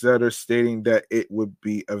 with Lasseter stating that it would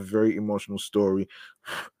be a very emotional story,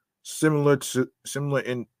 similar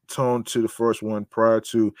in tone to the first one prior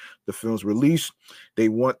to the film's release. They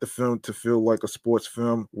want the film to feel like a sports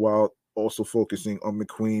film while also focusing on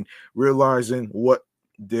McQueen, realizing what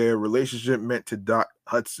their relationship meant to Doc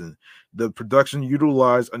Hudson. The production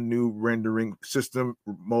utilized a new rendering system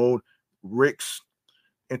mode, Rick's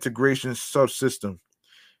integration subsystem,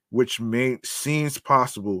 which made scenes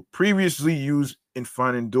possible previously used in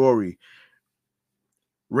Finding Dory.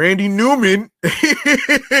 Randy Newman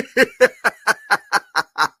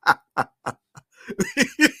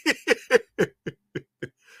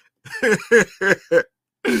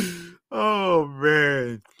oh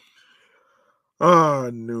man.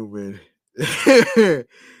 Newman,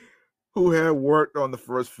 who had worked on the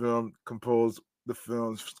first film, composed the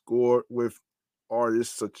film's score with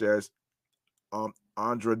artists such as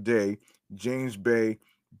Andra Day, James Bay,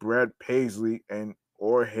 Brad Paisley, and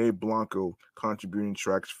Jorge Blanco contributing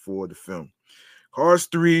tracks for the film. Cars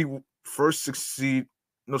 3 first succeed.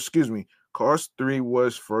 No, excuse me. Cars 3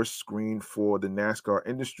 was first screened for the NASCAR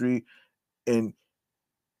industry in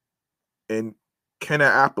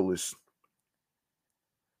Kannapolis,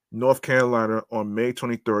 North Carolina on May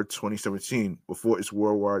 23rd, 2017, before its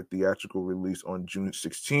worldwide theatrical release on June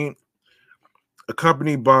 16th.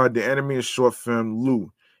 Accompanied by the animated short film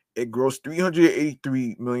Lou, it grossed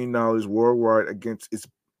 $383 million worldwide against its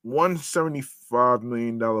 $175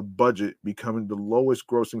 million budget, becoming the lowest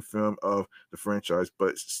grossing film of the franchise,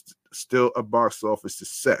 but still a box office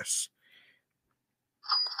success.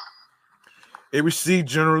 It received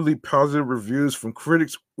generally positive reviews from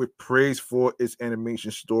critics with praise for its animation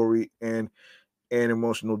story and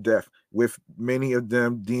emotional depth, with many of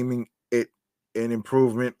them deeming it an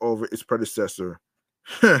improvement over its predecessor.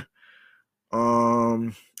 All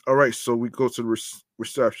right, so we go to the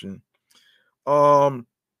reception. Cars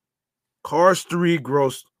 3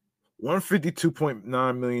 grossed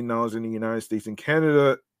 $152.9 million in the United States and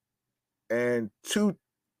Canada and $231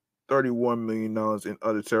 million in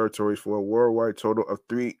other territories for a worldwide total of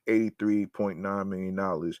 $383.9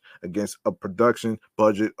 million against a production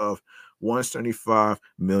budget of $175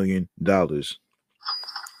 million.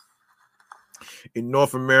 In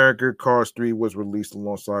North America, Cars 3 was released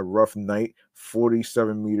alongside Rough Night,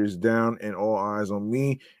 47 Meters Down, and All Eyes on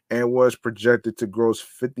Me, and was projected to gross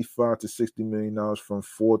 $55 to $60 million from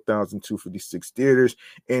 4,256 theaters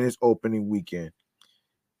in its opening weekend.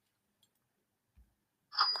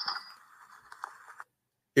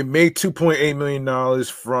 It made $2.8 million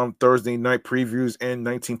from Thursday night previews and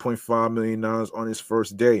 $19.5 million on its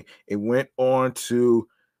first day. It went on to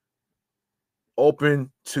open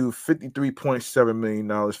to $53.7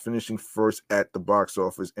 million, finishing first at the box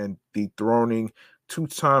office and dethroning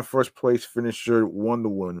two-time first place finisher Wonder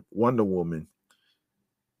Woman.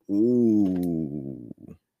 Ooh.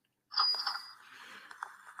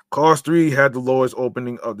 Cars 3 had the lowest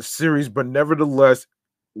opening of the series, but nevertheless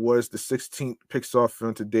was the 16th Pixar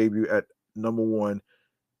film to debut at number one.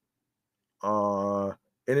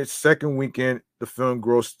 In its second weekend, the film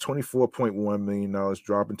grossed $24.1 million,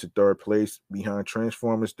 dropping to third place behind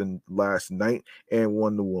Transformers: The Last Knight and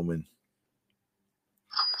Wonder Woman.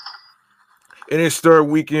 In its third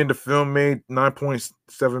weekend, the film made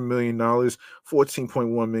 $9.7 million,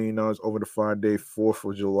 $14.1 million over the 5-day 4th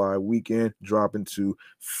of July weekend, dropping to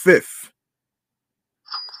fifth.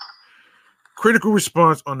 Critical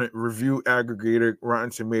response on the review aggregator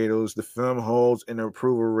Rotten Tomatoes, the film holds an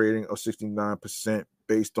approval rating of 69%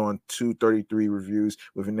 based on 233 reviews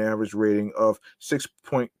with an average rating of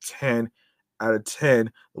 6.10 out of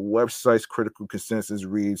 10. The website's critical consensus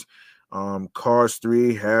reads, Cars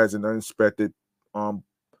 3 has an unexpected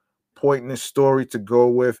poignant story to go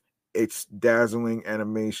with its dazzling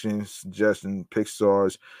animation, suggesting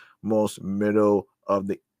Pixar's most middle of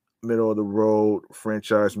the road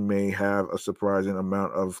franchise may have a surprising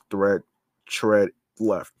amount of tread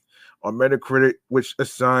left. On Metacritic, which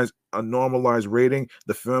assigns a normalized rating,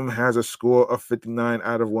 the film has a score of 59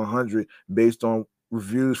 out of 100 based on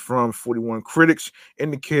reviews from 41 critics,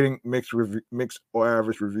 indicating mixed or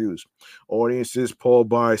average reviews. Audiences polled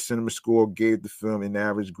by CinemaScore gave the film an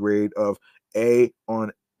average grade of A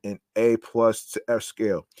on an A+ to F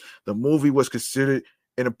scale. The movie was considered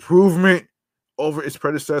an improvement over its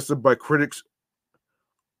predecessor by critics.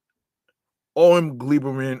 Owen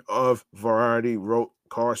Gleiberman of Variety wrote,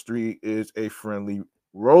 Cars 3 is a friendly,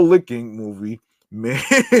 rollicking movie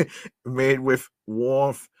made with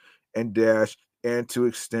warmth and dash, and to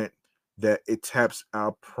extent that it taps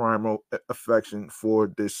our primal affection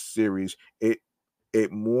for this series, it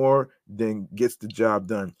more than gets the job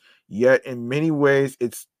done. Yet in many ways,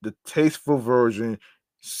 it's the tasteful version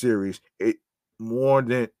series. It more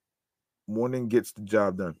than gets the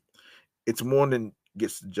job done. It's more than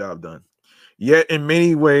gets the job done. Yet in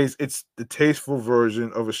many ways, it's the tasteful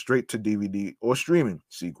version of a straight-to-DVD or streaming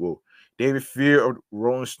sequel. David Fear of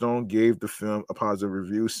Rolling Stone gave the film a positive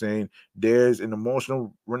review, saying there's an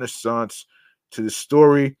emotional renaissance to the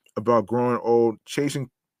story about growing old,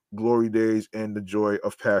 chasing glory days, and the joy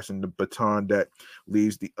of passing the baton that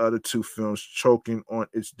leaves the other two films choking on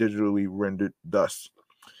its digitally rendered dust.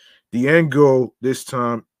 The end goal this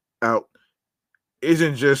time out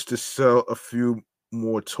isn't just to sell a few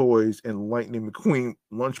more toys and Lightning McQueen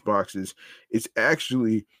lunchboxes. It's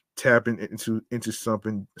actually tapping into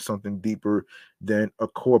something deeper than a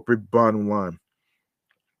corporate bottom line.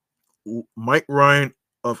 Mike Ryan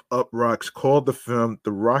of Uprocks called the film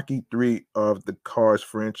the Rocky III of the Cars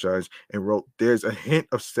franchise and wrote, there's a hint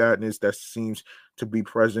of sadness that seems to be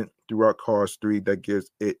present throughout Cars 3 that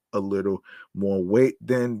gives it a little more weight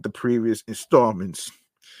than the previous installments.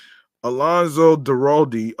 Alonzo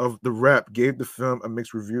Duralde of The Wrap gave the film a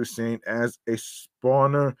mixed review, saying, as a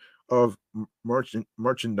spawner of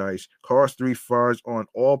merchandise, Cars 3 fires on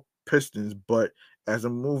all pistons, but as a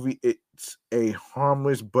movie, it's a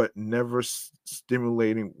harmless but never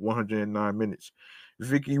stimulating 109 minutes.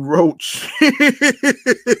 Vicky Roach.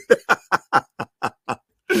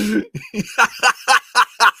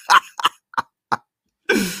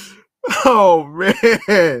 Oh,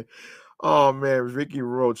 man. Oh man, Vicky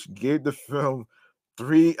Roach gave the film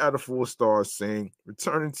 3 out of 4 stars, saying,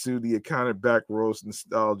 returning to the iconic back rows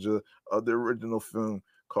nostalgia of the original film,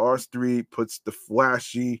 Cars 3 puts the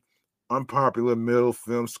flashy, unpopular middle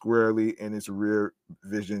film squarely in its rear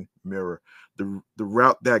vision mirror. The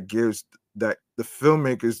route that gives that the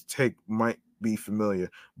filmmakers take might be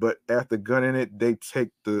familiar, but after gunning it, they take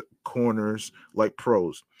the corners like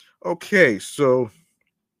pros. Okay, so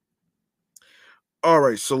all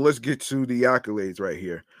right, so let's get to the accolades right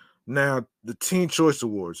here. Now, the Teen Choice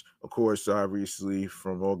Awards, of course, obviously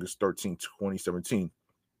from August 13, 2017.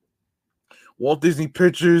 Walt Disney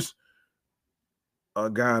Pictures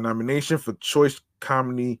got a nomination for Choice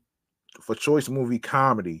Movie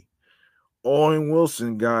Comedy. Owen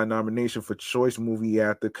Wilson got a nomination for Choice Movie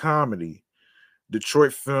Actor Comedy.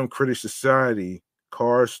 Detroit Film Critics Society,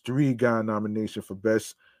 Cars 3 got a nomination for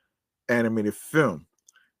Best Animated Film.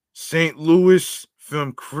 St. Louis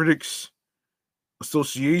Film Critics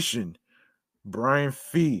Association, Brian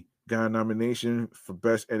Fee got a nomination for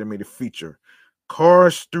Best Animated Feature.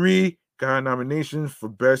 Cars 3 got a nomination for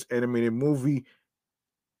Best Animated Movie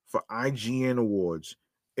for IGN Awards.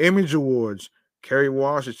 Image Awards, Kerry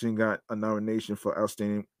Washington got a nomination for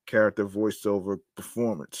Outstanding Character Voiceover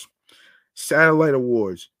Performance. Satellite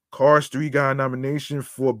Awards, Cars 3 got a nomination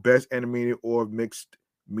for Best Animated or Mixed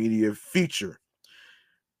Media Feature.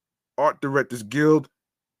 Art Directors Guild,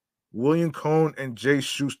 William Cohn and Jay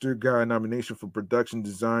Schuster got a nomination for Production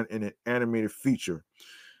Design in an Animated Feature.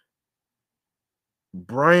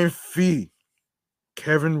 Brian Fee,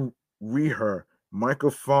 Kevin Reher, Michael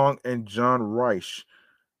Fong, and John Reich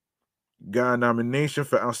got a nomination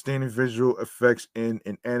for Outstanding Visual Effects in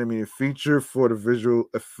an Animated Feature for the Visual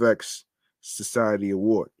Effects Society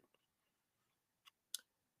Award.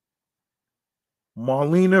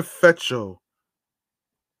 Marlena Fetcho,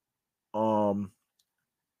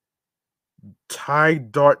 Ty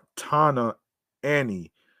Dartana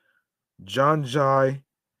Annie, John Jai,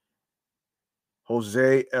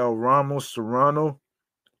 Jose L. Ramos Serrano,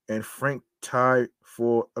 and Frank Ty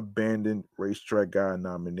for Abandoned Racetrack got a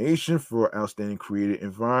nomination for Outstanding Creative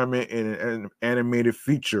Environment in an Animated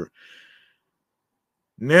Feature.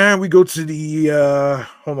 Now we go to the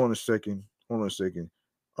hold on a second.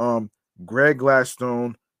 Greg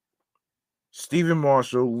Gladstone, Stephen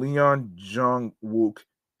Marshall, Leon Jong-wook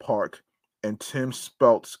Park, and Tim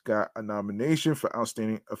Speltz got a nomination for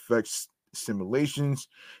Outstanding Effects Simulations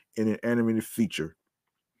in an Animated Feature.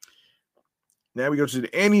 Now we go to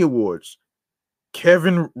the Annie Awards.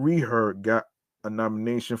 Kevin Reher got a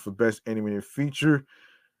nomination for Best Animated Feature.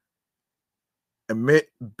 Amit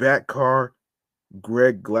Batkar,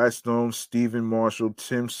 Greg Gladstone, Stephen Marshall,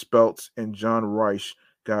 Tim Speltz, and John Reich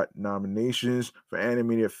got nominations for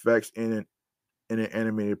animated effects in an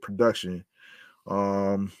animated production.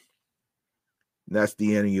 That's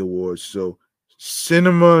the Annie Awards. So,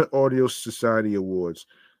 Cinema Audio Society Awards.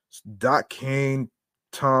 Doc Kane,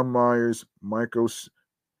 Tom Myers, Michael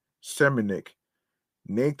Semenik,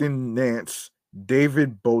 Nathan Nance,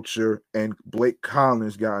 David Bocher, and Blake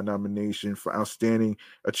Collins got a nomination for Outstanding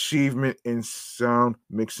Achievement in Sound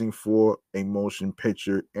Mixing for a Motion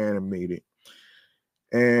Picture Animated.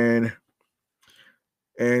 And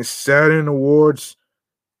Saturn Awards,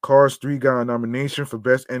 Cars 3 got a nomination for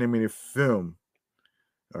Best Animated Film.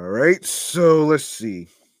 All right, so let's see.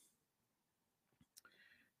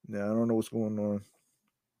 Now, I don't know what's going on.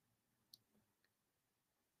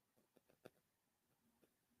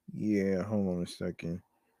 Yeah, hold on a second.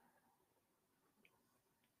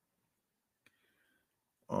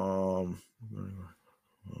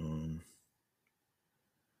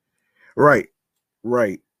 Right.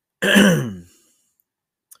 Right.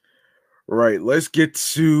 Let's get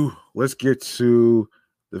to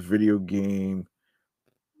the video game.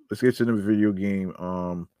 Let's get to the video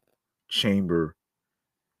game chamber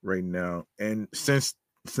right now. And since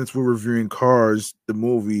we're reviewing Cars, the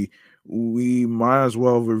movie, we might as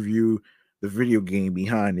well review the video game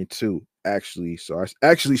behind it too. Actually, so I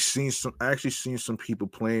actually seen some people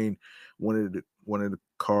playing one of the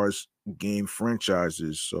Cars game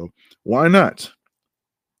franchises. So why not?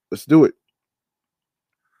 Let's do it.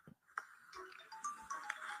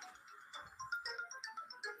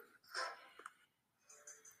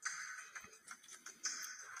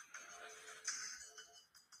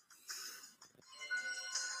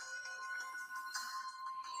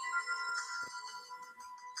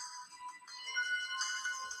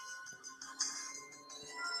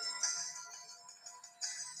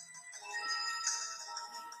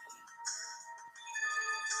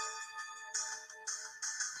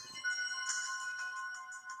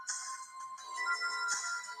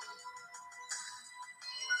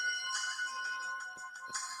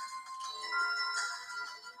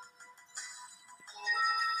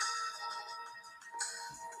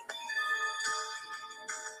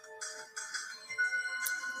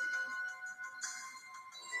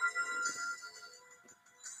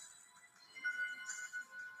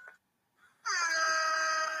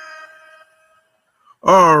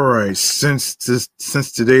 All right, since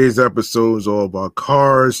today's episode is all about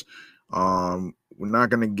cars, we're not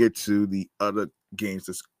gonna get to the other games.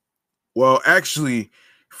 Actually,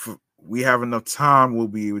 if we have enough time, we'll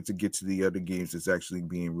be able to get to the other games that's actually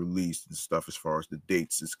being released and stuff as far as the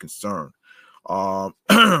dates is concerned.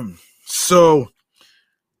 So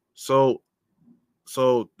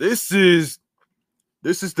this is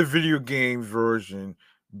the video game version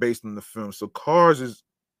based on the film. So Cars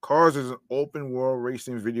is an open world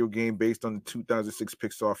racing video game based on the 2006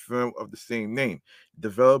 Pixar film of the same name.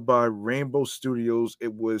 Developed by Rainbow Studios,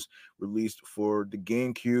 it was released for the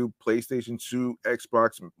GameCube, PlayStation 2,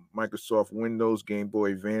 Xbox, Microsoft Windows, Game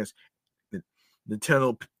Boy Advance,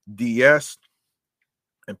 Nintendo DS,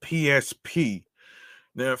 and PSP.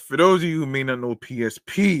 Now, for those of you who may not know what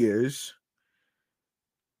PSP is,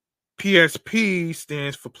 PSP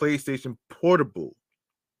stands for PlayStation Portable.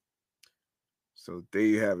 So there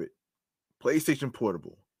you have it. PlayStation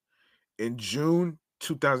Portable. In June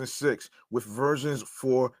 2006, with versions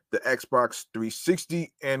for the Xbox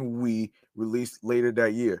 360 and Wii released later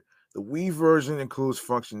that year. The Wii version includes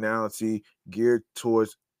functionality geared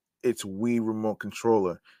towards its Wii remote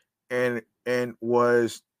controller and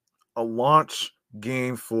was a launch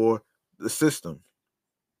game for the system.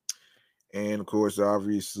 And of course,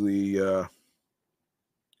 obviously,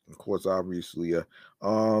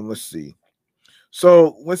 let's see.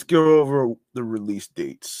 So let's go over the release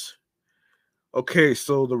dates. Okay,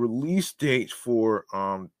 so the release date for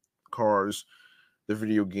Cars, the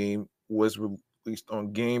video game, was released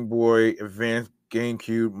on Game Boy Advance,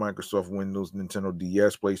 GameCube, Microsoft Windows, Nintendo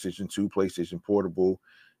DS, PlayStation 2, PlayStation Portable,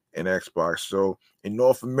 and Xbox. So in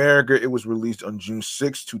North America, it was released on June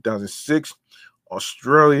 6, 2006.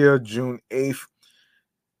 Australia, June 8th,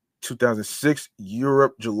 2006.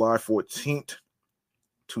 Europe, July 14th,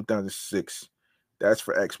 2006. That's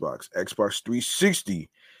for Xbox. Xbox 360.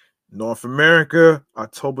 North America,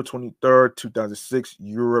 October 23rd, 2006.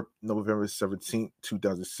 Europe, November 17th,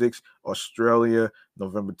 2006. Australia,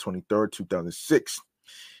 November 23rd, 2006.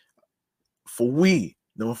 For Wii,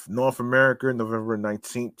 North America, November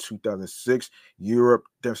 19th, 2006. Europe,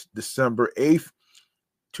 December 8th,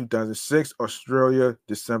 2006. Australia,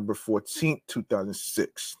 December 14th,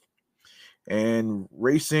 2006. And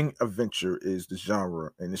Racing Adventure is the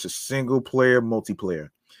genre, and it's a single-player multiplayer.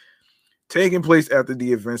 Taking place after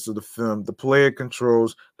the events of the film, the player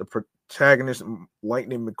controls the protagonist,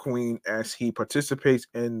 Lightning McQueen, as he participates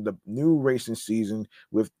in the new racing season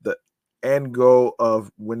with the end goal of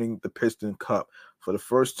winning the Piston Cup for the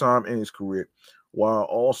first time in his career, while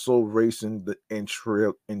also racing and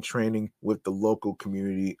training with the local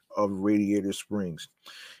community of Radiator Springs.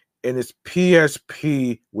 In its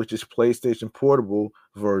PSP, which is PlayStation Portable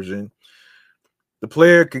version, the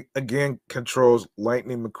player again controls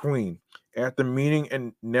Lightning McQueen. After meeting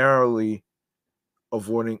and narrowly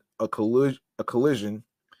avoiding a collision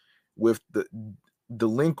with the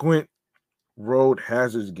delinquent road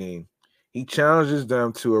hazards game, he challenges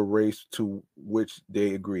them to a race to which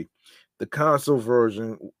they agree. The console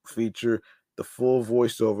version feature the full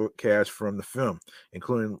voiceover cast from the film,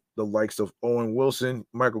 including the likes of Owen Wilson,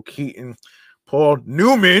 Michael Keaton, Paul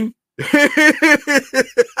Newman.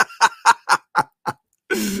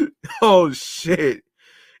 Oh shit.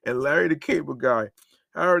 And Larry the Cable Guy.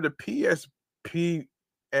 However, the PSP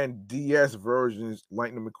and DS versions,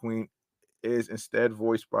 Lightning McQueen is instead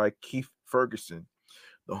voiced by Keith Ferguson.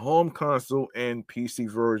 The home console and PC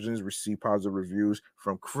versions received positive reviews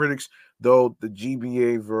from critics, though the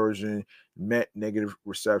GBA version met negative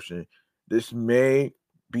reception. This may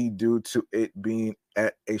be due to it being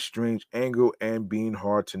at a strange angle and being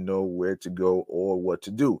hard to know where to go or what to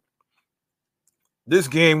do. This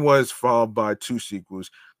game was followed by two sequels,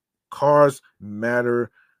 Cars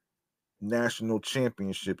Matter National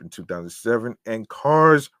Championship in 2007 and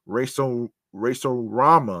Cars Racerama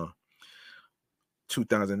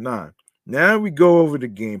 2009. Now we go over the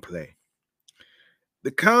gameplay.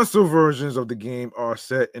 The console versions of the game are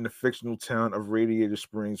set in the fictional town of Radiator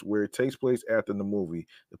Springs, where it takes place after the movie.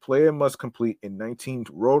 The player must complete 19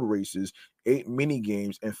 road races, 8 mini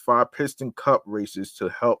games, and 5 Piston Cup races to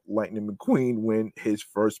help Lightning McQueen win his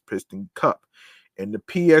first Piston Cup. In the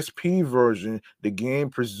PSP version, the game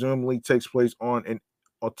presumably takes place on an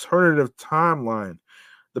alternative timeline.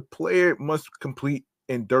 The player must complete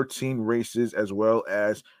in 13 races as well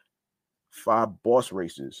as 5 boss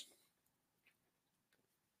races.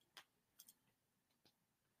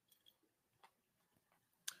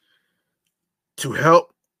 To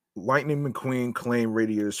help Lightning McQueen claim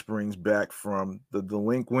Radiator Springs back from the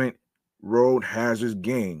delinquent road hazards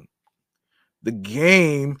gang. The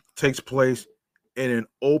game takes place in an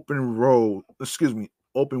open world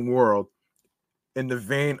in the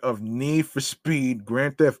vein of Need for Speed,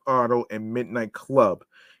 Grand Theft Auto, and Midnight Club,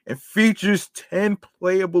 and features 10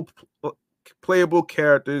 playable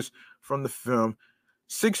characters from the film,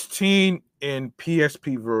 16 in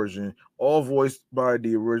PSP version, all voiced by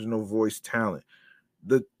the original voice talent.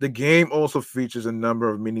 The game also features a number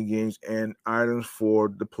of mini games and items for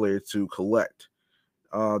the player to collect.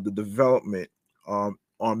 The development on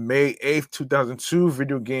May 8th, 2002,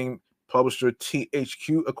 video game publisher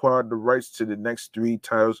THQ acquired the rights to the next 3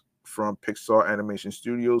 titles from Pixar Animation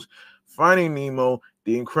Studios: Finding Nemo,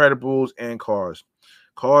 The Incredibles, and Cars.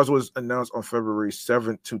 Cars was announced on February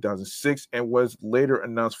 7th, 2006, and was later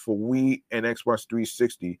announced for Wii and Xbox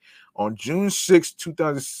 360. On June 6,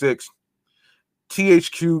 2006,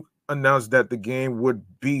 THQ announced that the game would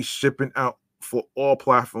be shipping out for all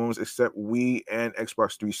platforms except Wii and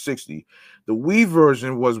Xbox 360. The Wii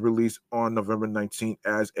version was released on November 19th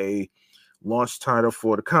as a launch title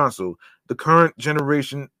for the console. The current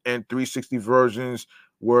generation and 360 versions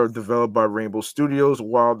were developed by Rainbow Studios,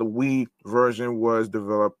 while the Wii version was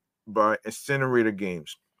developed by Incinerator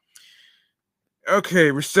Games.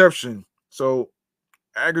 Okay, reception. So,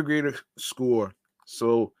 aggregator score.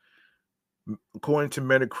 So, according to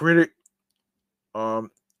Metacritic,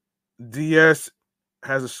 DS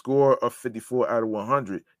has a score of 54 out of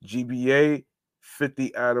 100. GBA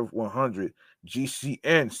 50 out of 100.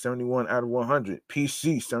 GCN 71 out of 100.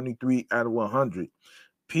 PC 73 out of 100.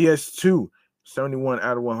 PS2 71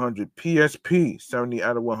 out of 100. PSP 70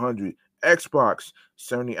 out of 100. Xbox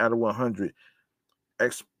 70 out of 100.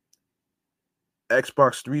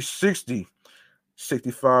 Xbox 360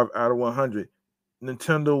 65 out of 100.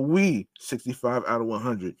 Nintendo Wii 65 out of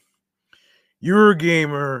 100.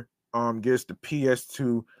 Eurogamer gives the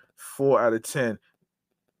PS2 4 out of 10.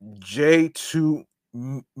 J2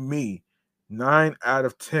 Me 9 out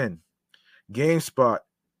of 10. GameSpot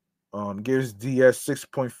gives DS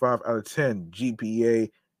 6.5 out of 10. GBA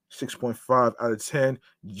 6.5 out of 10.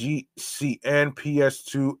 GCN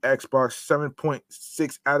PS2 Xbox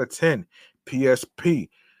 7.6 out of 10. PSP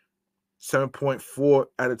 7.4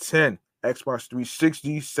 out of 10. Xbox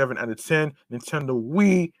 360 7 out of 10. Nintendo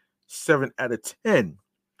Wii 7 out of 10.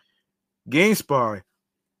 GameSpy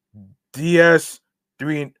DS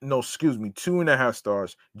 2.5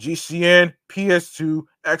 stars. GCN PS2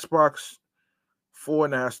 Xbox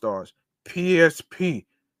 4.5 stars. PSP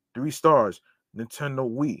 3 stars. Nintendo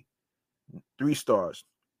Wii 3 stars.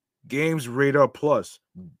 Games Radar Plus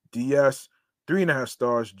DS 3.5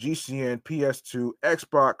 stars. GCN PS2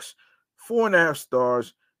 Xbox 4.5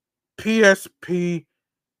 stars. PSP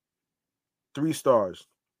 3 stars.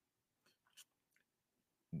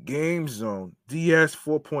 Game Zone DS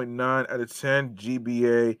 4.9 out of 10,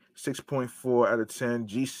 GBA 6.4 out of 10,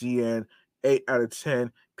 GCN 8 out of 10,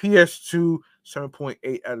 PS2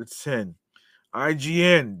 7.8 out of 10,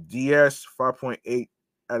 IGN DS 5.8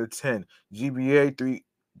 out of 10, GBA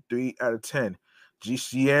 3 out of 10,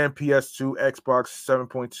 GCN PS2 Xbox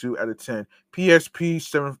 7.2 out of 10, PSP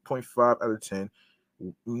 7.5 out of 10,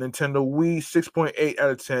 Nintendo Wii 6.8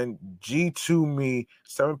 out of 10, G2 Me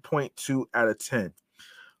 7.2 out of 10.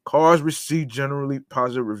 Cars received generally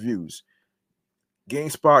positive reviews.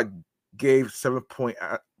 GameSpot gave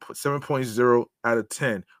 7.0 out of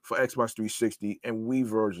 10 for Xbox 360 and Wii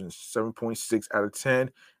versions, 7.6 out of 10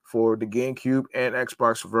 for the GameCube and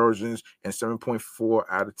Xbox versions, and 7.4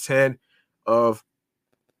 out of 10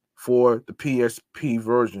 for the PSP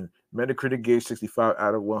version. Metacritic gave 65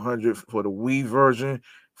 out of 100 for the Wii version,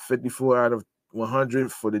 54 out of 100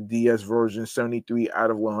 for the DS version, 73 out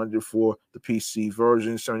of 100 for the PC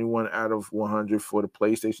version, 71 out of 100 for the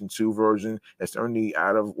PlayStation 2 version, and 70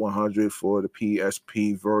 out of 100 for the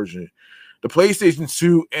PSP version. The PlayStation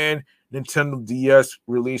 2 and Nintendo DS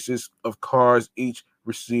releases of Cars each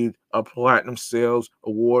received a Platinum Sales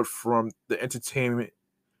Award from the Entertainment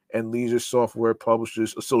and Leisure Software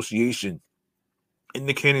Publishers Association,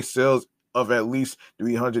 indicating sales of at least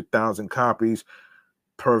 300,000 copies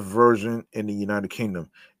per version in the United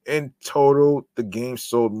Kingdom. In total, the game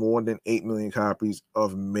sold more than 8 million copies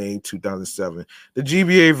of May 2007. The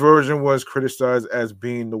GBA version was criticized as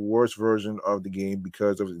being the worst version of the game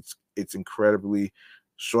because of its incredibly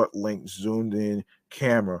short-length zoomed-in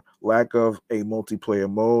camera, lack of a multiplayer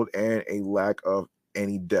mode, and a lack of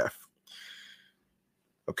any depth.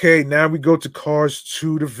 Okay, now we go to Cars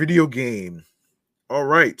 2, the video game. All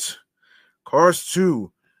right. Cars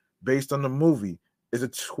 2, based on the movie, is a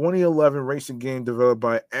 2011 racing game developed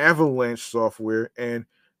by Avalanche Software and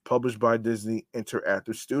published by Disney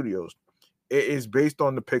Interactive Studios. It is based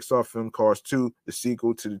on the Pixar film Cars 2, the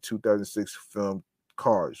sequel to the 2006 film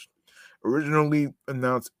Cars, originally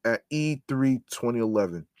announced at E3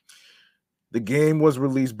 2011. The game was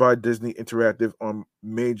released by Disney Interactive on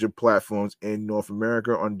major platforms in North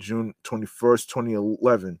America on June 21st,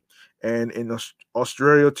 2011, and in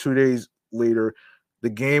Australia 2 days later. The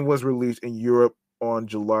game was released in Europe on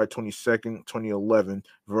July 22nd, 2011.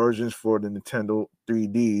 Versions for the Nintendo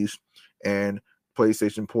 3DS and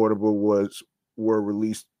PlayStation Portable were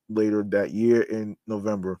released later that year in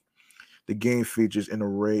November. The game features an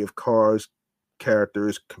array of cars,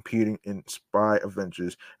 characters competing in spy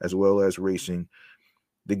adventures as well as racing.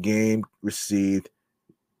 The game received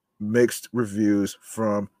mixed reviews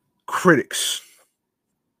from critics.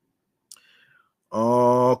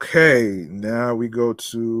 Okay, now we go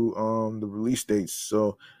to the release dates.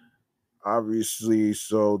 So obviously,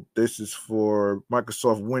 so this is for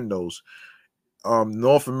Microsoft Windows.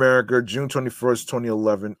 North America, June 21st,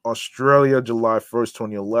 2011. Australia, July 1st,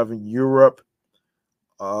 2011.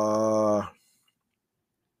 Uh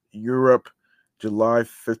Europe, July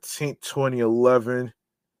 15th, 2011.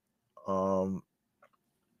 Um,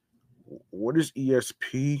 what is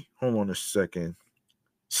ESP? Hold on a second.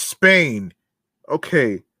 Spain.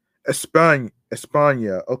 Okay. España.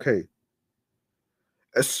 Okay.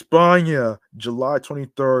 España, July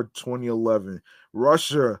 23rd, 2011.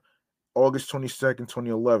 Russia, August 22nd,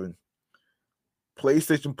 2011.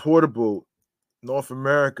 PlayStation Portable, North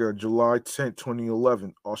America, July 10th,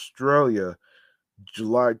 2011. Australia,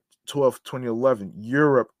 July 12th, 2011.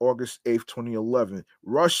 Europe, August 8th, 2011.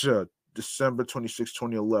 Russia, December 26th,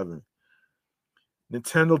 2011.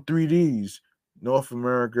 Nintendo 3DS, North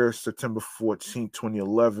America, September 14th,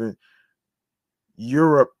 2011.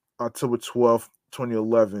 Europe, October 12th,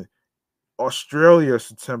 2011. Australia,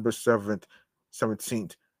 September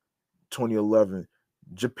 17th, 2011.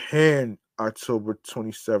 Japan, October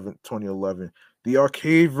 27th, 2011. The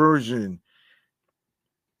arcade version,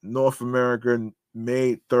 North America,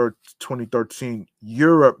 May 3rd, 2013.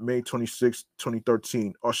 Europe, May 26th,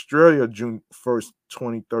 2013. Australia, June 1st,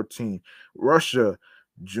 2013. Russia,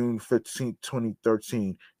 June 15th,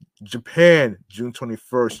 2013. Japan, June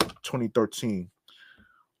 21st, 2013.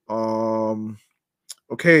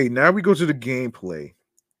 Okay, now we go to the gameplay.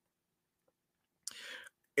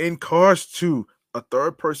 In Cars 2, a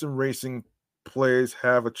third person racing players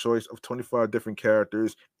have a choice of 25 different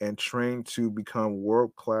characters and train to become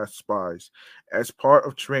world class spies. As part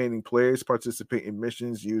of training, players participate in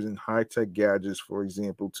missions using high tech gadgets, for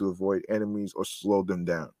example, to avoid enemies or slow them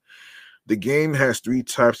down. The game has three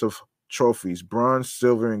types of trophies: bronze,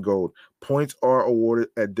 silver, and gold. Points are awarded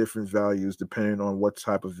at different values depending on what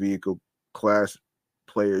type of vehicle class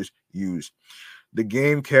players use. The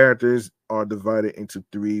game characters are divided into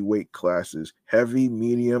three weight classes: heavy,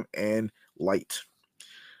 medium, and light.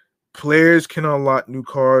 Players can unlock new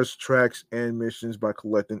cars, tracks, and missions by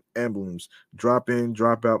collecting emblems. Drop in,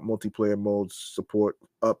 drop out multiplayer modes support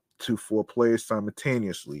up to 4 players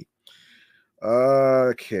simultaneously.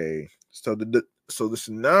 Okay, so the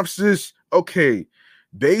synopsis. Okay,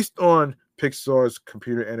 based on Pixar's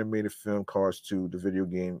computer animated film Cars 2, the video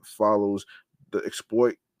game follows the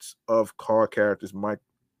exploits of car characters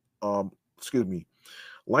excuse me,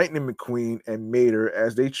 Lightning McQueen and Mater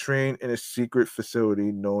as they train in a secret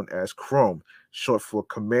facility known as Chrome, short for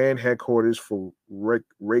Command Headquarters for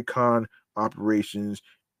Raycon Operations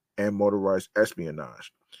and Motorized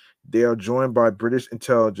Espionage. They are joined by British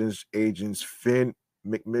intelligence agents Finn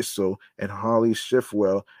McMissile and Holly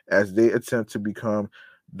Shifwell as they attempt to become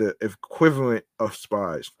the equivalent of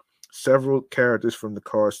spies. Several characters from the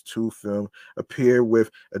Cars 2 film appear with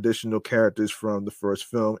additional characters from the first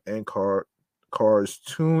film and Cars Cars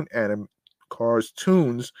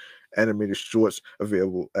Tunes animated shorts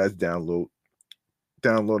available as downloadable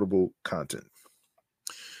content.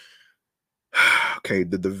 Okay,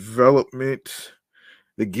 the development.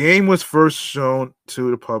 The game was first shown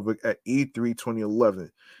to the public at E3 2011.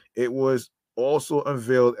 It was also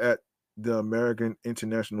unveiled at the American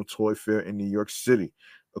International Toy Fair in New York City.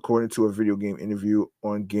 According to a video game interview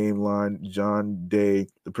on GameLine, John Day,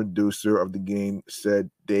 the producer of the game, said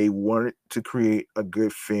they wanted to create a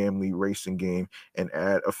good family racing game and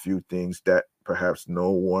add a few things that perhaps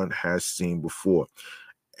no one has seen before.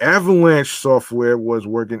 Avalanche Software was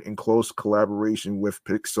working in close collaboration with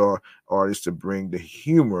Pixar artists to bring the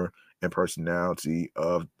humor and personality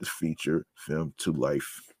of the feature film to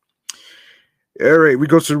life. All right, we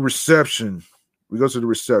go to the reception.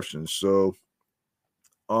 So,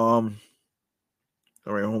 all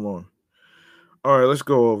right, hold on. All right, let's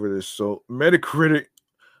go over this. So, Metacritic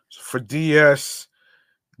for DS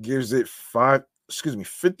gives it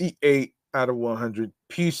 58 out of 100.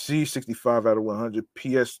 PC 65 out of 100.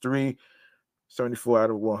 PS3 74 out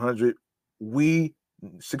of 100. Wii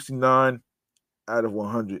 69 out of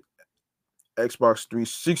 100. Xbox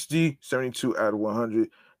 360 72 out of 100.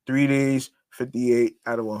 3Ds 58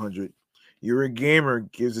 out of 100.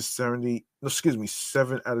 Eurogamer gives it 7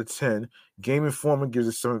 out of 10. Game Informer gives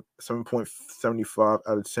it 7.75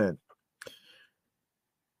 out of 10.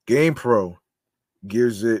 GamePro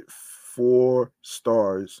gives it 4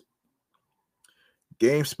 stars.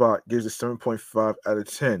 GameSpot gives it 7.5 out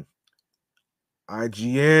of 10.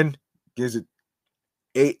 IGN gives it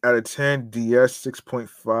 8 out of 10. DS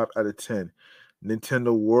 6.5 out of 10.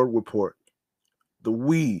 Nintendo World Report. The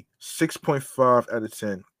Wii 6.5 out of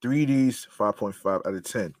 10. 3Ds 5.5 out of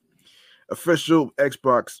 10. Official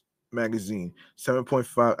Xbox magazine,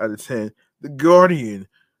 7.5 out of 10. The Guardian,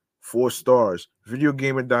 4 stars.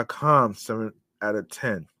 Videogamer.com, 7 out of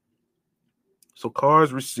 10. So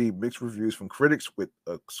Cars received mixed reviews from critics with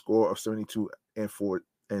a score of 72 and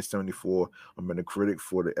 74 on Metacritic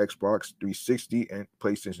for the Xbox 360 and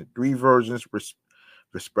PlayStation 3 versions,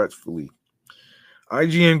 respectively.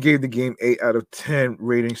 IGN gave the game 8 out of 10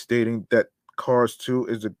 rating, stating that Cars 2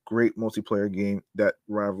 is a great multiplayer game that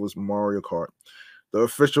rivals Mario Kart. The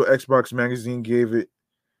official Xbox magazine gave it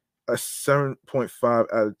a 7.5 out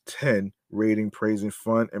of 10 rating, praising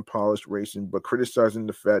fun and polished racing, but criticizing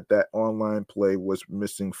the fact that online play was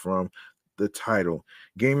missing from the title.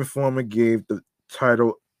 Game Informer gave the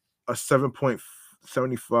title a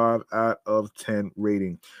 7.75 out of 10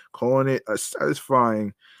 rating, calling it a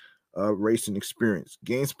satisfying racing experience.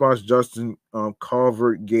 GameSpot's Justin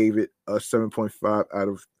Carver gave it a 7.5 out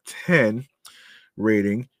of 10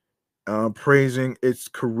 rating, praising its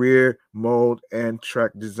career mode and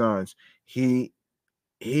track designs. He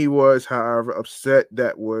was, however, upset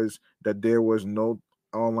that there was no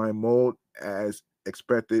online mode as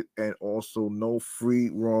expected, and also no free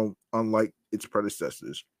roam, unlike its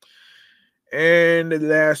predecessors. And the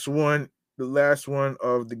last one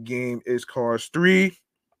of the game is Cars 3.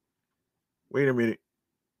 Wait a minute.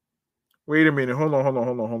 Hold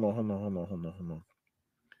on.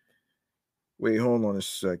 Wait, hold on a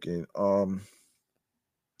second.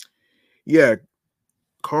 Yeah,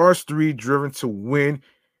 Cars 3 Driven to Win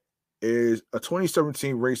is a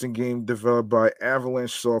 2017 racing game developed by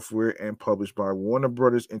Avalanche Software and published by Warner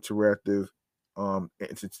Brothers Interactive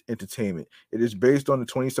Entertainment. It is based on the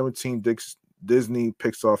 2017 Disney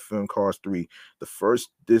Pixar film Cars 3, the first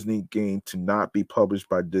Disney game to not be published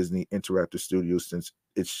by Disney Interactive Studios since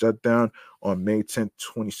its shutdown on May 10,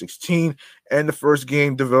 2016, and the first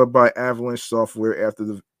game developed by Avalanche Software after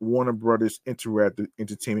the Warner Brothers Interactive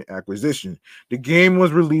Entertainment acquisition. The game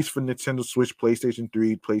was released for Nintendo Switch, PlayStation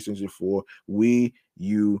 3, PlayStation 4, Wii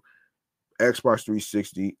U, Xbox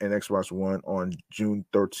 360, and Xbox One on June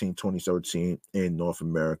 13, 2017 in North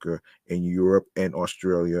America, in Europe and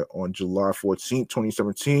Australia on July 14,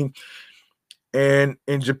 2017, and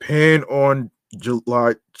in Japan on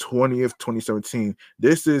July 20th, 2017.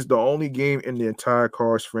 This is the only game in the entire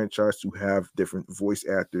Cars franchise to have different voice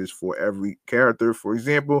actors for every character. For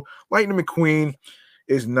example, Lightning McQueen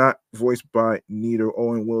is not voiced by neither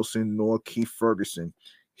Owen Wilson nor Keith Ferguson.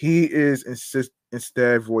 He is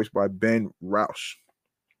instead voiced by Ben Rausch.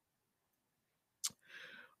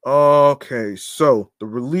 Okay, so the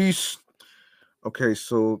release. Okay,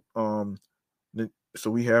 so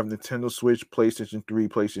we have Nintendo Switch, PlayStation 3,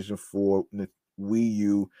 PlayStation 4, Wii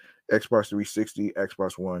U, Xbox 360,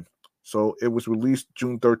 Xbox One. So it was released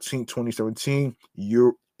June 13, 2017,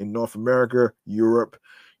 Europe, in North America, Europe,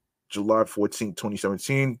 July 14,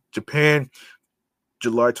 2017, Japan,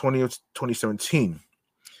 July 20th, 2017.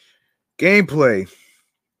 Gameplay.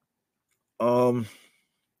 The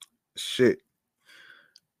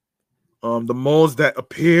modes that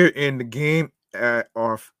appear in the game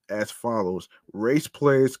are as follows: race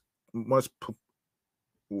players must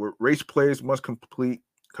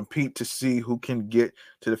compete to see who can get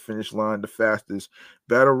to the finish line the fastest.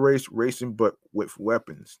 Battle racing, but with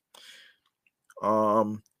weapons.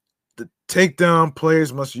 The takedown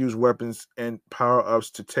players must use weapons and power-ups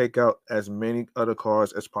to take out as many other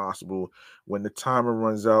cars as possible. When the timer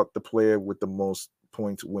runs out, the player with the most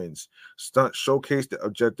points wins. Stunt Showcase. The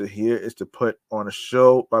objective here is to put on a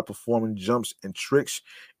show by performing jumps and tricks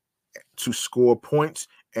to score points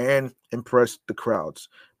and impress the crowds.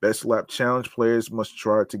 Best lap challenge. Players must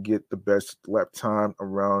try to get the best lap time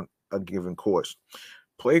around a given course.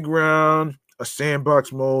 Playground, a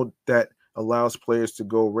sandbox mode that allows players to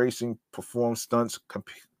go racing, perform stunts,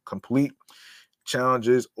 complete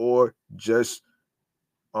challenges, or just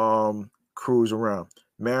cruise around.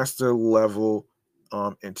 Master level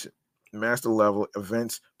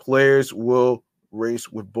events. Players will race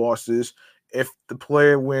with bosses. If the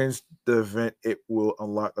player wins the event, it will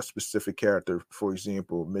unlock a specific character. For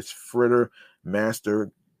example, Miss Fritter,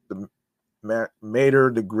 Master,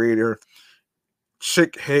 Mater, the Greater,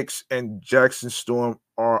 Chick Hicks, and Jackson Storm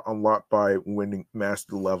are unlocked by winning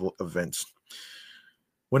master level events.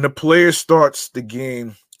 When the player starts the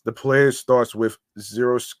game, the player starts with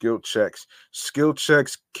 0 skill checks. Skill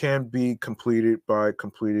checks can be completed by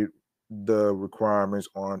completing the requirements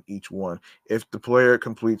on each one. If the player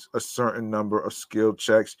completes a certain number of skill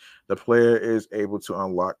checks, the player is able to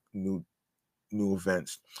unlock new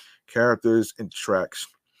events. Characters and tracks.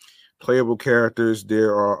 Playable characters.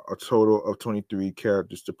 There are a total of 23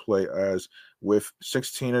 characters to play as, with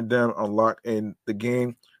 16 of them unlocked in the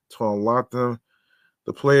game. To unlock them,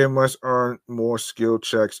 the player must earn more skill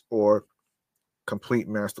checks or complete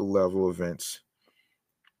master level events.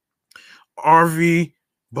 RV,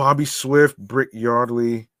 Bobby Swift, Brick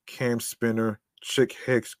Yardley, Cam Spinner, Chick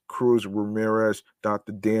Hicks, Cruz Ramirez,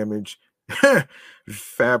 Dr. Damage,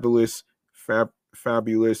 Fabulous,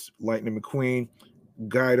 Lightning McQueen,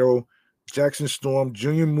 Guido, Jackson Storm,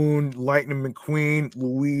 Junior Moon, Lightning McQueen,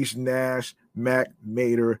 Louise Nash, Mac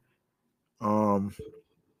Mater. Hold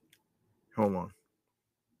on.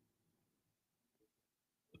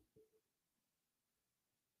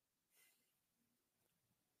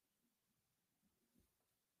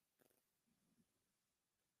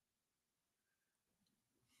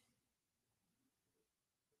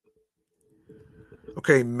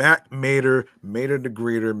 Okay, Mac Mater, Mater the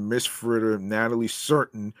Greater, Miss Fritter, Natalie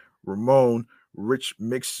Certain, Ramon, Rich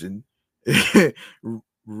Mixon,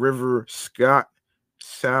 River Scott,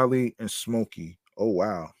 Sally, and Smokey. Oh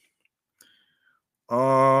wow.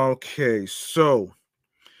 Okay, so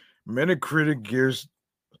Metacritic gives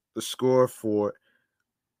the score for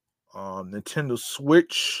Nintendo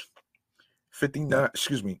Switch 59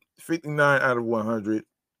 out of 100.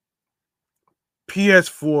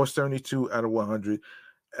 PS4 72 out of 100.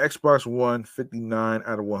 Xbox One 59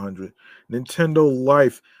 out of 100. Nintendo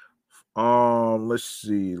Life let's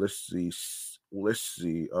see.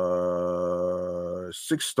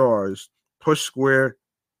 6 stars. Push Square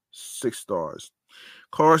 6 stars.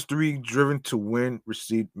 Cars 3 Driven to Win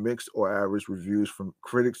received mixed or average reviews from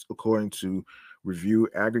critics according to review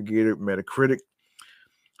aggregator Metacritic.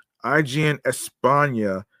 IGN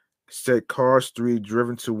España said Cars 3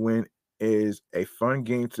 Driven to Win is a fun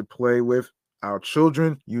game to play with our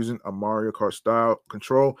children using a Mario Kart style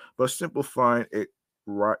control, but simplifying it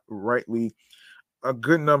rightly. A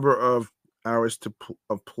good number of hours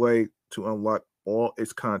of play to unlock all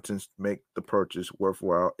its contents make the purchase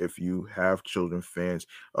worthwhile if you have children fans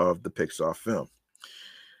of the Pixar film.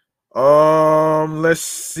 Let's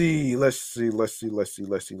see. Hold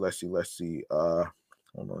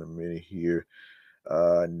on a minute here.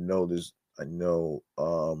 I know this. I know.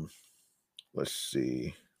 Let's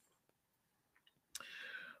see.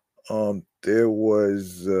 There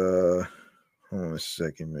was. Hold on a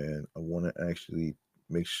second, man. I want to actually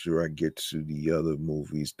make sure I get to the other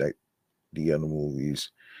movies. Let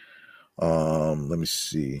me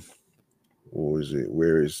see. What was it?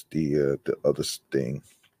 Where is the other thing?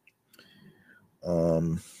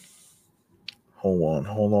 Hold on.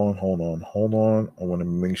 I want to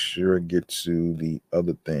make sure I get to the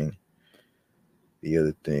other thing.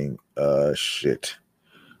 Shit.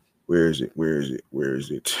 Where is it? I'm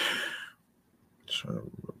trying to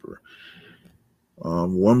remember.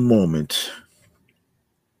 One moment.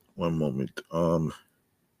 One moment.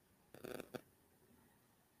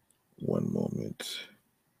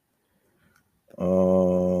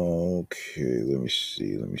 Okay, let me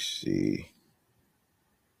see. Let me see.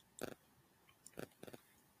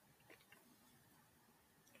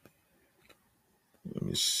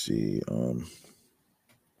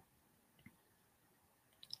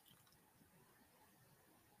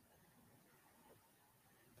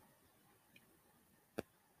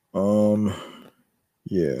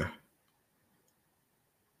 Yeah.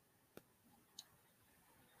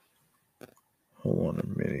 Hold on a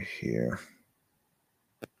minute here.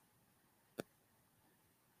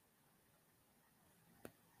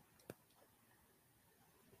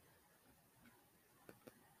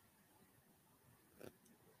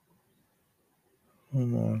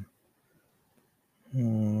 Hold on.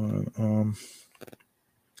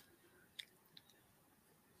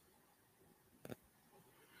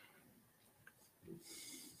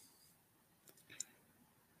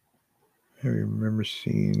 I remember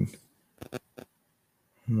seeing.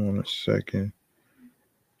 Hold on a second.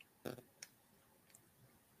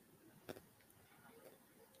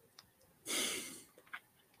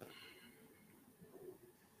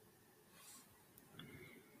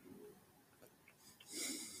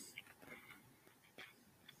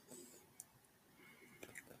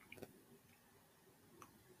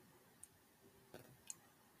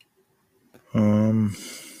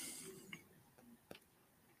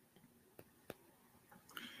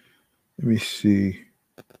 Let me see.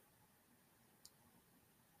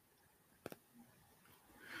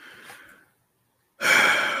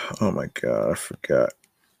 Oh my god, I forgot.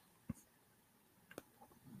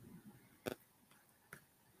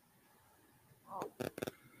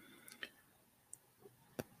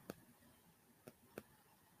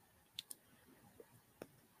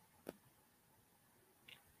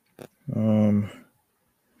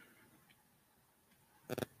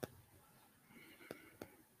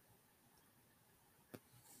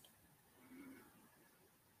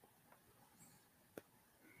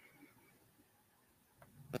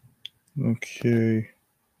 Okay.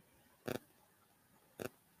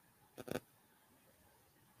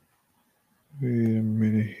 Wait a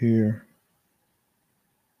minute here.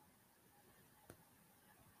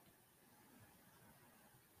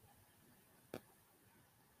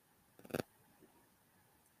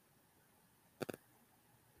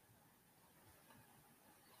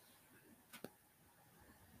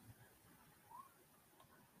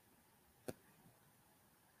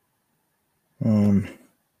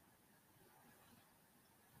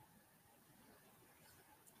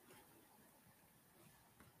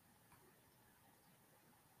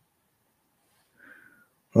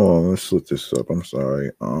 Oh, let's look this up. I'm sorry.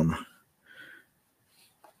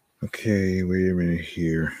 Okay, wait a minute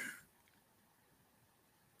here.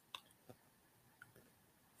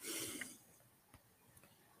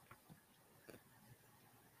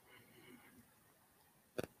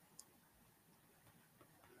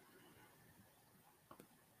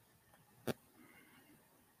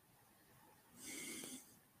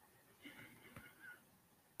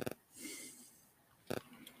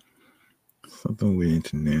 Something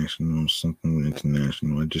with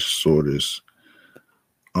international. I just saw this.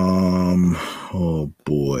 Oh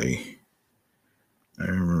boy. I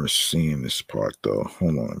remember seeing this part though.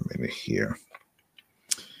 Hold on a minute here.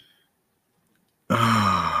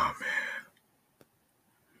 Ah, man.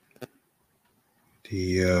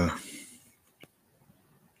 The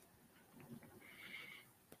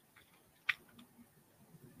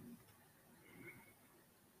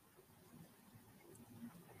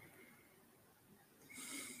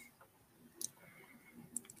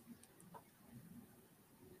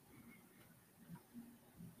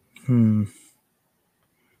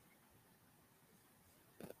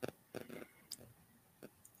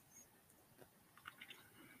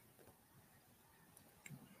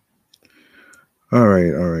All right.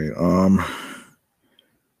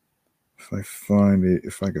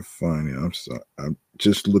 If I can find it, I'm sorry. I'm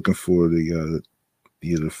just looking for the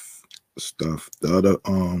other stuff, the other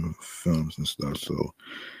films and stuff. So,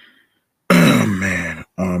 man,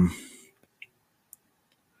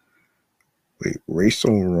 wait,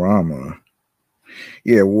 Racerama.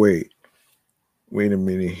 Yeah, wait a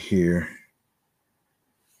minute here.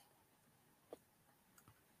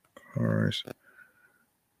 Cars.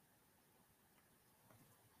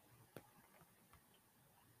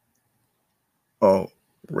 Oh,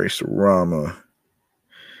 Racerama.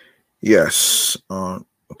 Yes.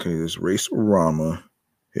 Okay, there's Racerama.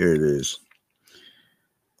 Here it is.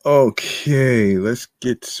 Okay, let's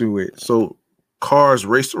get to it. So, Cars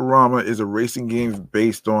Racerama is a racing game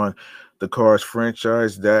based on the Cars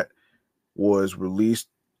franchise that was released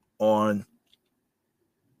on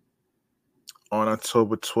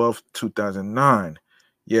October 12th, 2009.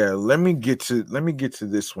 Yeah, let me get to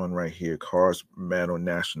this one right here, Cars Battle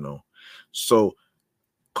National. So,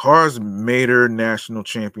 Cars Mater National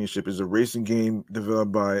Championship is a racing game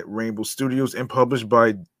developed by Rainbow Studios and published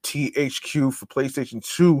by THQ for PlayStation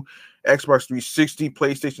 2, Xbox 360,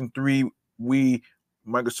 PlayStation 3, Wii,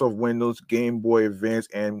 Microsoft Windows, Game Boy Advance,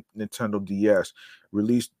 and Nintendo DS.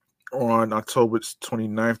 Released on October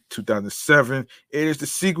 29th, 2007. It is the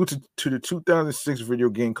sequel to the 2006 video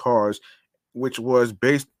game Cars, which was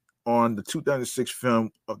based on the 2006 film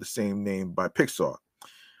of the same name by Pixar.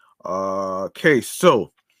 Okay,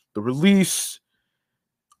 so the release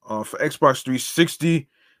for Xbox 360,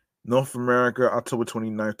 North America, October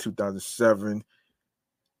 29th, 2007.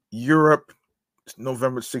 Europe,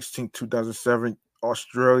 November 16th, 2007.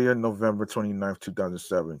 Australia, November 29th,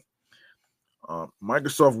 2007.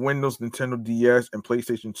 Microsoft Windows, Nintendo DS, and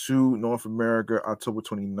PlayStation 2, North America, October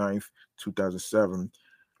 29th, 2007.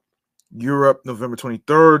 Europe, November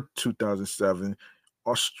 23rd, 2007.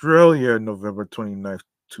 Australia, November 29th,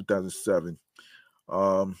 2007.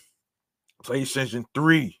 PlayStation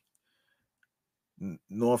 3,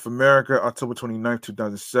 North America, October 29th,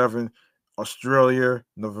 2007. Australia,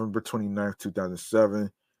 November 29th, 2007.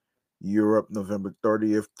 Europe, November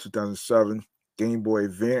 30th, 2007. Game Boy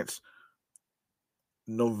Advance,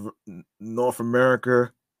 North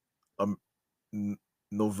America,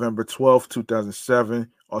 November 12th, 2007.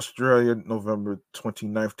 Australia, November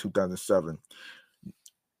 29th, 2007.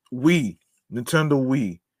 Wii, Nintendo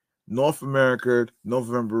Wii, North America,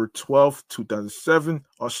 November 12th, 2007.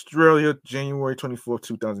 Australia, January 24th,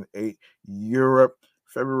 2008. Europe,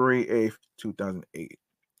 February 8th, 2008.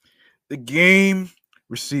 The game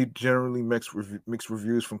received generally mixed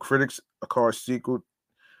reviews from critics. A Cars sequel,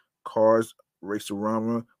 Cars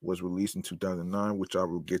Racerama, was released in 2009, which I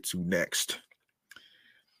will get to next.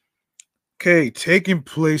 Okay, taking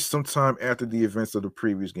place sometime after the events of the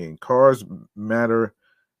previous game, Cars Matter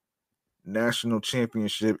National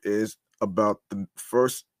Championship is about the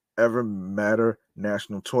first ever Matter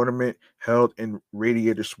National Tournament held in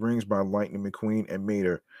Radiator Springs by Lightning McQueen and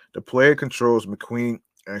Mater. The player controls McQueen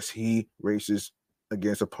as he races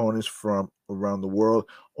against opponents from around the world,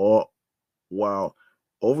 all while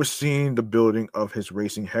overseeing the building of his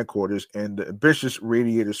racing headquarters and the ambitious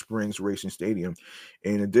Radiator Springs Racing Stadium.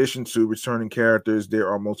 In addition to returning characters, there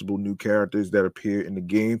are multiple new characters that appear in the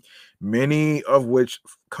game, many of which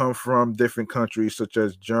come from different countries such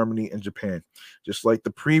as Germany and Japan. Just like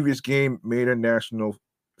the previous game, Mater National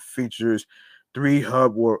features 3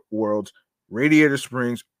 hub worlds: Radiator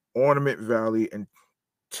Springs, Ornament Valley, and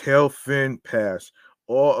Tailfin Pass,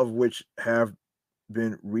 all of which have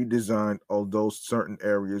been redesigned, although certain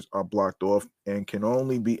areas are blocked off and can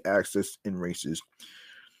only be accessed in races.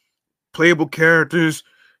 Playable characters.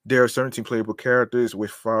 There are 17 playable characters, with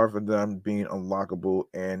 5 of them being unlockable,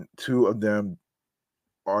 and 2 of them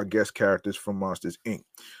are guest characters from Monsters Inc.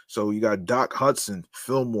 So you got Doc Hudson,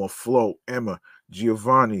 Fillmore, Flo, Emma,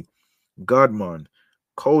 Giovanni, Godmon,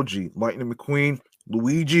 Koji, Lightning McQueen,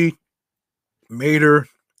 Luigi, Mater,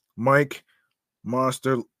 Mike,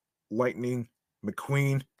 Monster, Lightning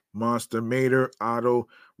McQueen, Monster, Mater, Otto,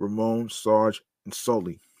 Ramon, Sarge, and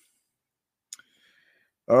Sully.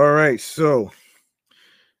 All right, so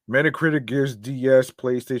Metacritic gives DS,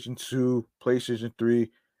 PlayStation 2, PlayStation 3,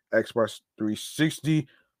 Xbox 360,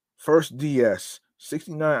 first DS,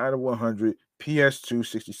 69 out of 100, PS2,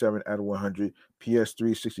 67 out of 100,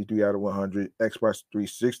 PS3, 63 out of 100, Xbox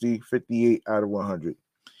 360, 58 out of 100.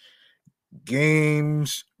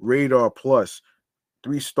 Games Radar Plus,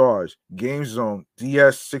 3 stars. Game Zone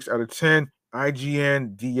DS 6 out of 10.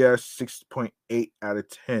 IGN DS 6.8 out of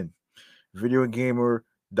 10.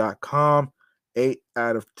 Videogamer.com 8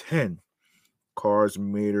 out of 10. Cars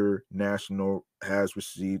Mater National has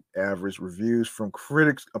received average reviews from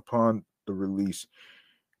critics upon the release.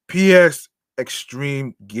 PS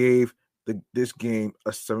Extreme gave this game a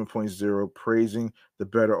 7.0, praising the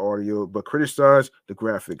better audio but criticized the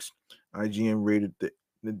graphics. IGN rated the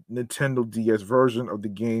Nintendo DS version of the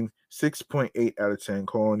game 6.8 out of 10,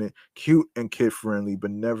 calling it cute and kid-friendly,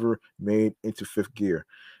 but never made into fifth gear.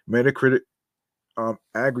 Metacritic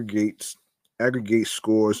aggregates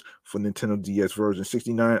scores for Nintendo DS version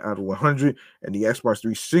 69 out of 100, and the Xbox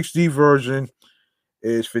 360 version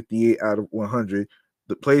is 58 out of 100.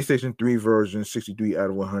 The PlayStation 3 version 63 out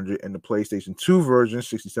of 100, and the PlayStation 2 version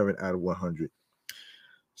 67 out of 100.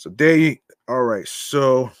 So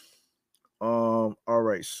all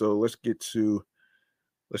right. So let's get to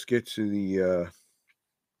the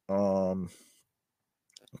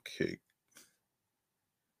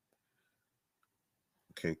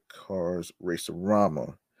Cars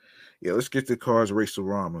Racerama. Yeah, let's get to Cars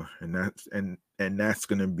Racerama, and that's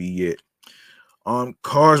gonna be it.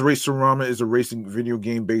 Cars Racerama is a racing video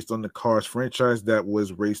game based on the Cars franchise that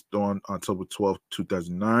was raced on October 12,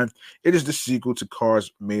 2009. It is the sequel to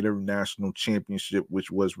Cars Mater National Championship, which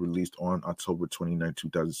was released on October 29,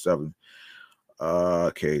 2007.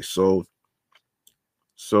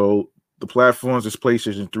 So the platforms is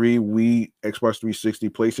PlayStation 3, Wii, Xbox 360,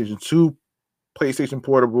 PlayStation 2, PlayStation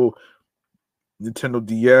Portable, Nintendo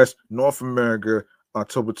DS, North America,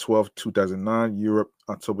 October 12th, 2009, Europe,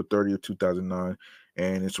 October 30th, 2009,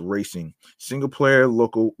 and it's racing. Single player,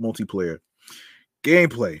 local, multiplayer.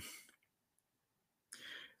 Gameplay.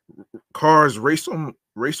 Cars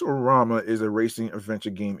Racerama is a racing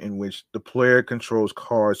adventure game in which the player controls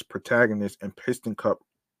Cars protagonist and Piston Cup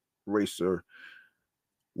racer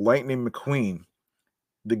Lightning McQueen.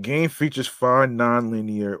 The game features 5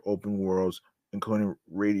 non-linear open worlds, including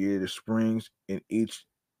Radiator Springs. In each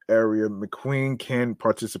area, McQueen can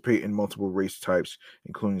participate in multiple race types,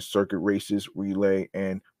 including circuit races, relay,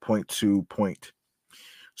 and point-to-point.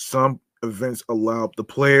 Some events allow the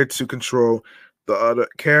player to control the other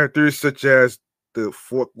characters, such as the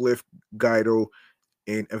forklift Guido,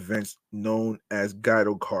 in events known as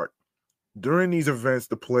Guido Kart. During these events,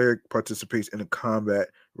 the player participates in a combat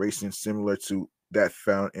racing similar to that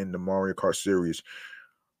found in the Mario Kart series.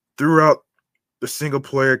 Throughout the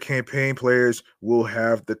single-player campaign, players will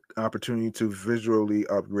have the opportunity to visually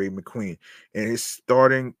upgrade McQueen. In his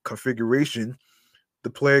starting configuration, the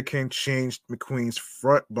player can change McQueen's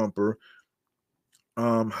front bumper,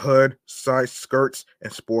 HUD, side skirts,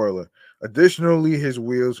 and spoiler. Additionally, his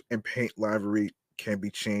wheels and paint livery can be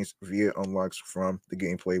changed via unlocks from the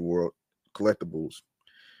Gameplay World collectibles.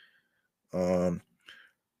 Cars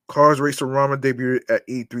Racerama debuted at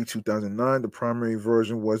E3 2009. The primary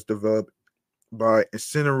version was developed by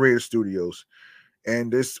Incinerator Studios, and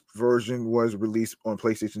this version was released on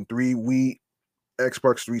PlayStation 3, Wii,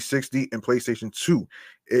 Xbox 360, and PlayStation 2.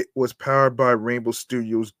 It was powered by Rainbow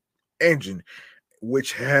Studios engine,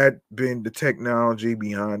 which had been the technology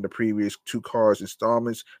behind the previous two Cars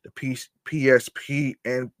installments. The PSP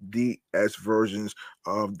and DS versions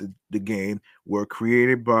of the game were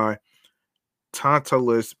created by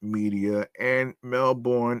Tantalus Media and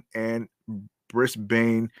Melbourne and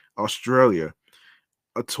Brisbane, Australia.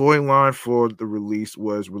 A toy line for the release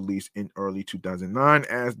was released in early 2009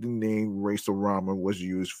 as the name Racer-Rama was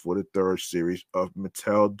used for the third series of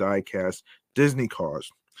Mattel diecast Disney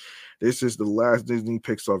Cars. This is the last Disney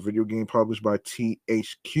Pixar video game published by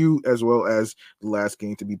THQ, as well as the last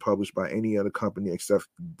game to be published by any other company except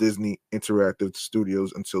Disney Interactive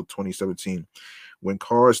Studios until 2017, when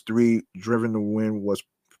Cars 3 Driven to Win was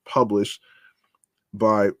published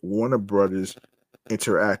by Warner Brothers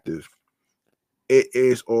Interactive. It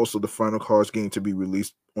is also the final Cars game to be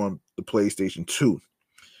released on the PlayStation 2.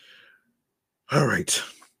 All right.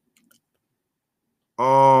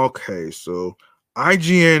 Okay, so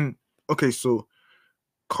IGN. Okay, so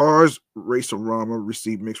Cars Racer-Rama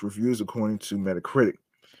received mixed reviews according to Metacritic.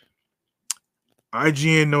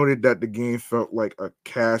 IGN noted that the game felt like a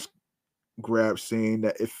cash grab, saying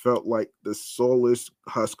that it felt like the soulless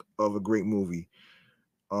husk of a great movie.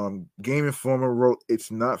 Game Informer wrote,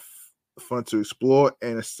 "It's not fun to explore,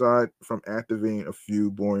 and aside from activating a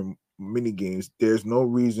few boring mini games, there's no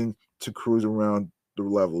reason to cruise around the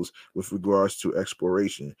levels with regards to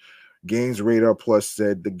exploration." Games Radar Plus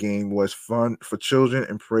said the game was fun for children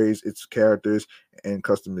and praised its characters and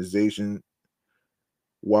customization,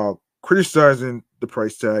 while criticizing the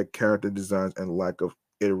price tag, character designs, and lack of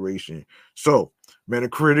iteration. So,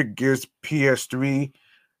 Metacritic gives PS3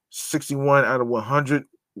 61 out of 100,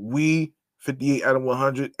 Wii 58 out of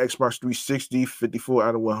 100, Xbox 360 54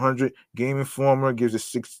 out of 100. Game Informer gives it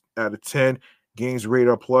 6 out of 10. Games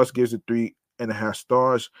Radar Plus gives it 3.5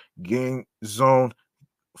 stars. Game Zone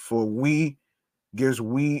for Wii gives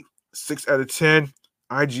Wii 6 out of 10.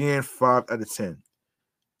 IGN 5 out of 10.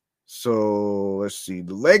 So let's see.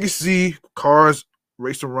 The legacy Cars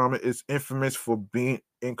Racer-Rama is infamous for being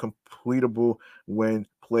incompletable when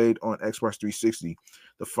played on Xbox 360.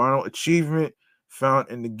 The final achievement found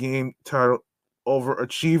in the game titled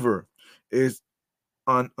Overachiever is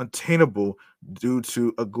unattainable due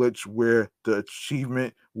to a glitch where the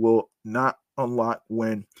achievement will not unlock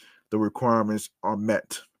when the requirements are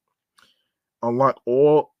met. Unlock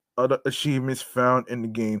all other achievements found in the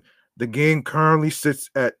game. The game currently sits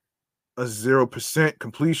at a 0%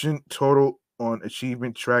 completion total on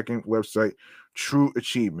achievement tracking website True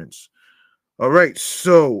Achievements. All right,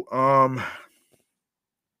 so I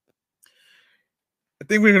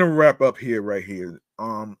think we're gonna wrap up here, right here.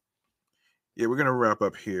 We're gonna wrap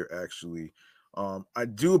up here actually. I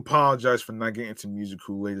do apologize for not getting to Music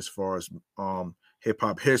Kool-Aid as far as hip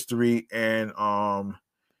hop history and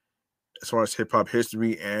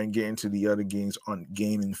getting to the other games on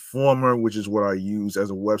Game Informer, which is what I use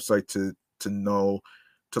as a website to know,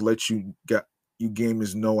 to let you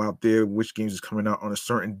gamers know out there which games is coming out on a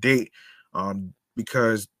certain date.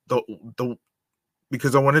 Because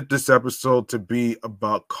I wanted this episode to be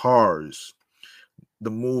about Cars, the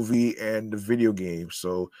movie and the video game.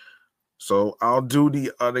 So I'll do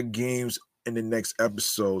the other games in the next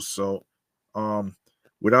episode. So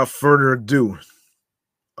without further ado,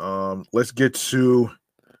 let's get to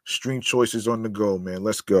stream choices on the go, man.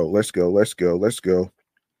 Let's go.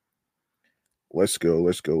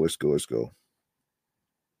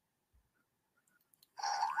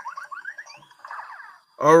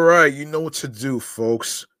 All right, you know what to do,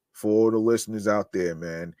 folks. For the listeners out there,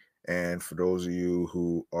 man, and for those of you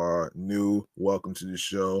who are new, welcome to the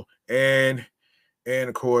show. And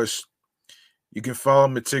of course, you can follow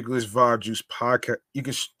Meticulous Vibe Juice Podcast. You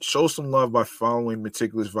can show some love by following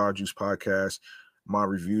Meticulous Vibe Juice Podcast, my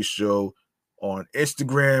review show on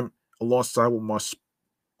Instagram, along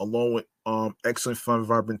with Excellent Fun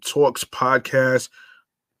Vibrant Talks podcast,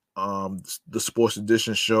 the Sports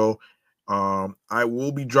Edition show. I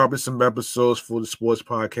will be dropping some episodes for the sports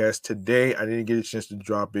podcast today. I didn't get a chance to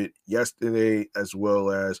drop it yesterday, as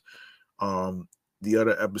well as the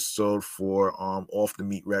other episode for Off the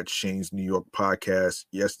Meat Rat Shane's New York podcast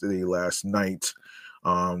last night,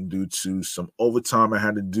 due to some overtime I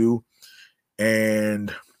had to do,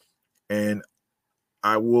 and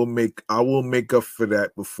I will make up for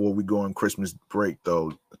that before we go on Christmas break,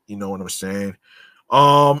 though. You know what I'm saying?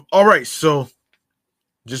 All right, so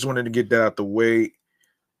just wanted to get that out the way.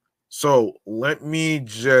 So let's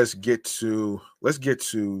get to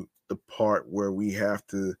the part where we have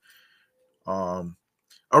to all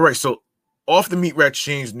right, so Off the Meat Rat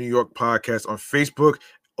Shane's New York podcast on Facebook,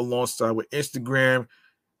 alongside with Instagram.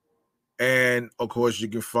 And of course, you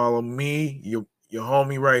can follow me. your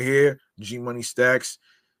homie right here, G Money Stacks.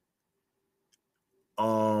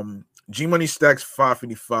 G Money Stacks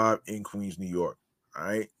 555 in Queens, New York. All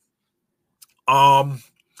right.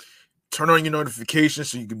 Turn on your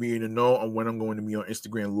notifications so you can be in the know on when I'm going to be on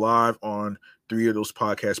Instagram Live on 3 of those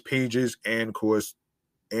podcast pages, and of course,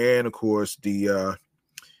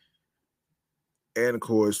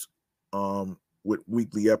 with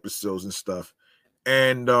weekly episodes and stuff.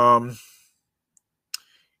 And I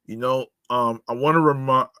want to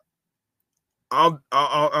remind.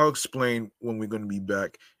 I'll explain when we're going to be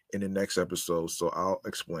back in the next episode. So I'll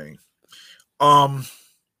explain.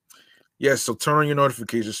 Yes, so turn on your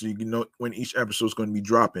notifications so you can know when each episode is going to be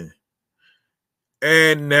dropping.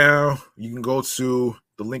 And now you can go to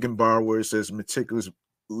the link in bar where it says Meticulous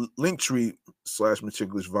Linktree /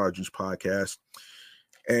 Meticulous Vibe Juice Podcast.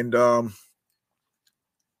 And you're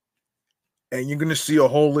going to see a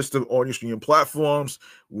whole list of audio streaming platforms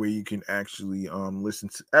where you can actually listen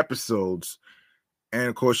to episodes. And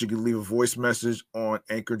of course, you can leave a voice message on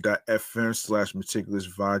anchor.fm / Meticulous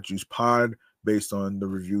Vibe Juice Pod based on the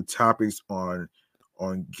review topics on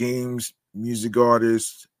games, music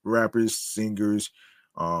artists, rappers, singers.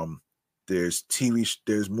 There's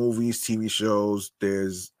movies, TV shows.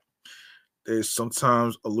 There's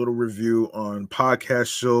sometimes a little review on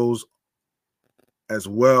podcast shows as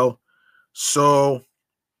well. So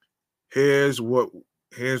here's what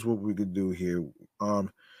we could do here.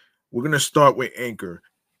 We're gonna start with Anchor.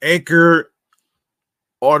 Anchor,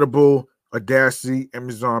 Audible, Audacity,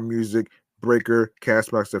 Amazon Music, Breaker,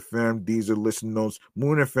 Castbox FM, Deezer, Listen Notes,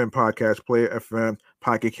 Moon FM Podcast, Player FM,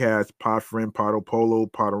 Pocket Cast, Podfriend, Podopolo,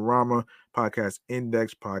 Podorama, Podcast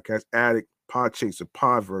Index, Podcast Addict, Podchaser,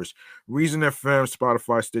 Podverse, Reason FM,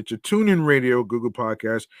 Spotify, Stitcher, TuneIn Radio, Google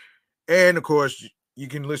Podcasts, and of course, you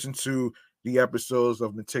can listen to the episodes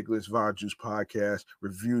of Meticulous Vibe Juice Podcast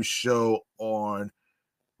review show on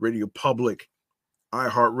Radio Public,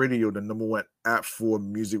 iHeartRadio, the #1 app for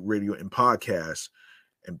music, radio, and podcasts.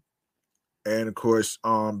 And of course,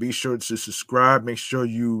 be sure to subscribe. Make sure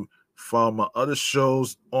you follow my other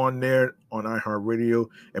shows on there on iHeartRadio.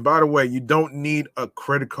 And by the way, you don't need a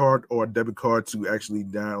credit card or a debit card to actually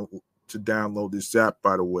download this app.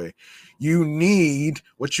 By the way,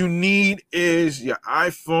 what you need is your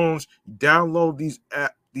iPhones. Download these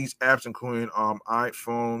apps, including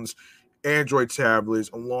iPhones, Android tablets,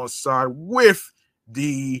 alongside with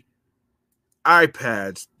the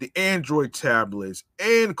iPads, the Android tablets,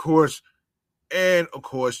 and of course,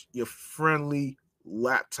 your friendly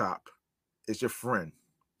laptop is your friend.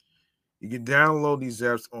 You can download these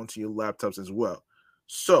apps onto your laptops as well.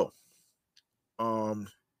 So,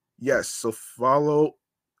 yes, so follow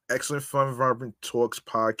Excellent Fun Vibrant Talks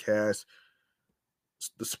podcast,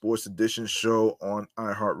 the Sports Edition show on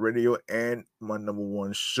iHeartRadio, and my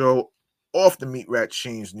 #1 show, Off the Meat Rat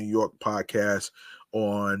Chains New York podcast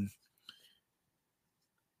on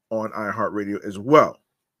iHeartRadio as well.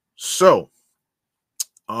 So,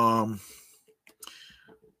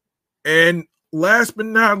 and last but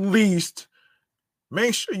not least,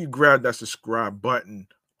 make sure you grab that subscribe button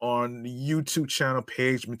on the YouTube channel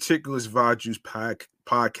page, Meticulous Vibe Juice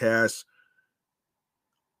Podcast,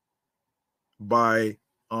 by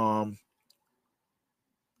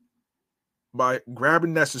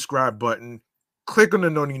grabbing that subscribe button. Click on the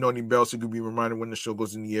noni bell so you can be reminded when the show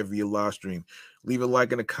goes in the air via live stream. Leave a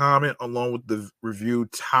like and a comment along with the review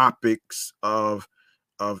topics of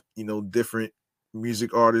different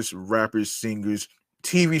music artists, rappers, singers,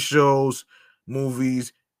 TV shows,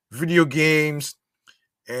 movies, video games,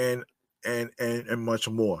 and much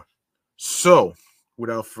more. So,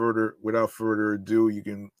 without further ado, you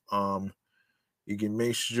can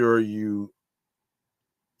make sure you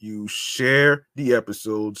share the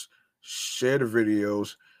episodes, share the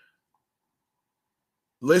videos,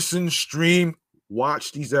 listen, stream,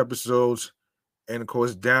 watch these episodes, and of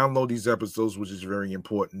course, download these episodes, which is very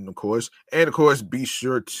important, of course. And of course, be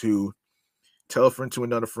sure to tell a friend to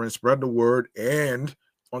another friend, spread the word, and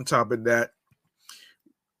on top of that,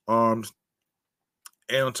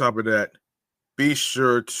 be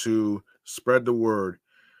sure to spread the word.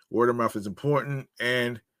 Word of mouth is important,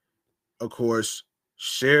 and of course,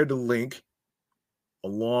 share the link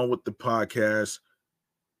along with the podcast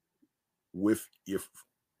with your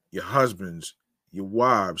husbands, your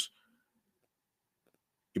wives,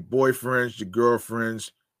 your boyfriends, your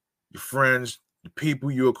girlfriends, your friends, the people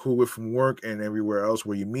you're cool with from work and everywhere else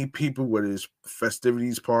where you meet people, whether it's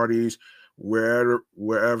festivities, parties,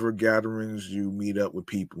 wherever gatherings you meet up with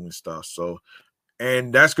people and stuff. So,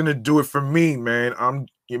 and that's gonna do it for me, man. I'm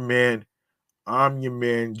your man,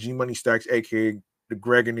 G Money Stacks, aka the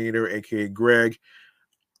Gregonator, aka Greg.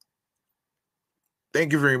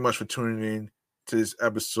 Thank you very much for tuning in to this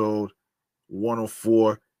episode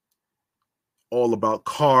 104, all about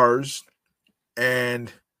cars.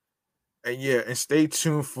 And stay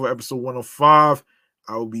tuned for episode 105.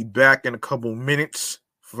 I will be back in a couple minutes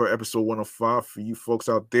for episode 105 for you folks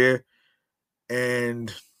out there.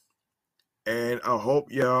 And I hope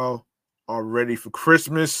y'all are ready for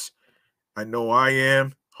Christmas. I know I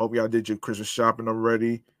am. Hope y'all did your Christmas shopping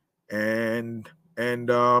already. And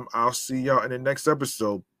I'll see y'all in the next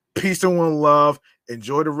episode. Peace and one love.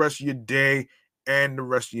 Enjoy the rest of your day and the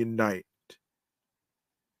rest of your night.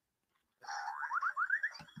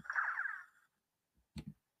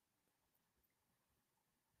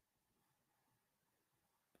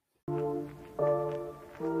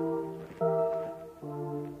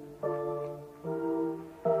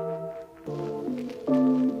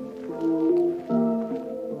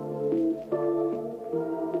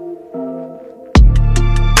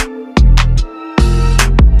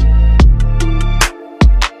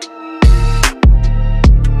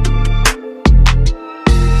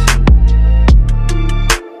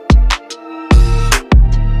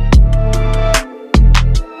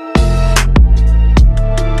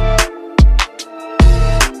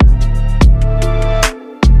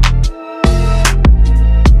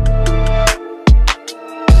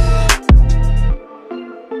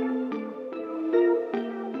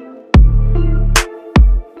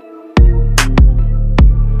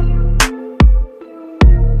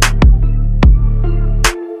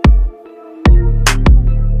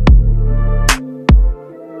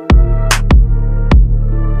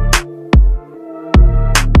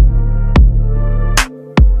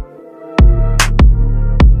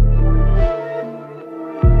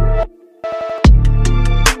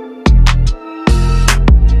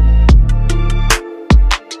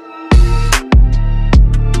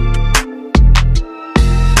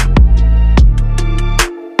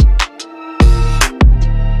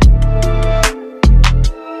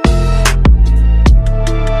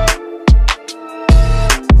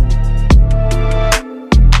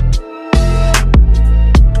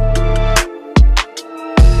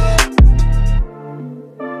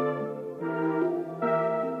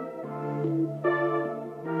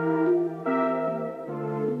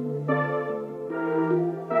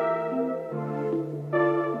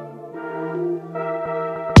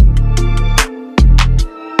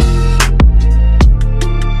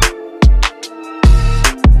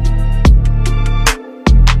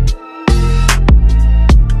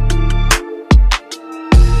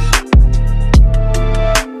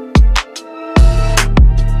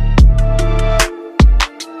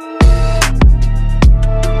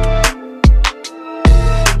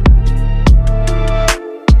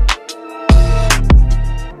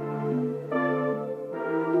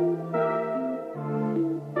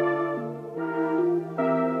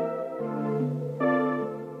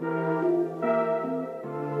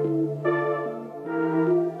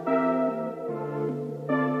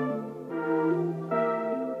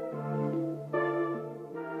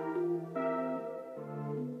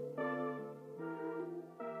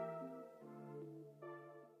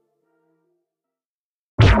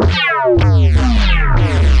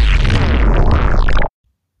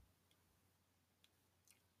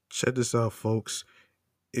 Check this out, folks.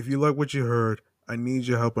 If you like what you heard, I need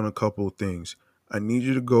your help on a couple of things. I need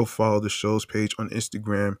you to go follow the show's page on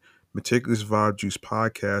Instagram, Meticulous Vibe Juice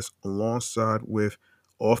Podcast, alongside with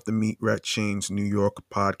Off the Meat Rat Chains New York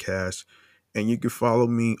podcast. And you can follow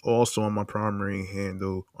me also on my primary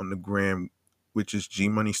handle on the gram, which is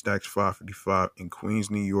GMoneyStacks555 in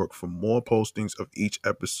Queens, New York, for more postings of each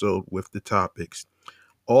episode with the topics.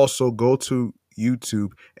 Also, go to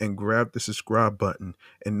YouTube and grab the subscribe button.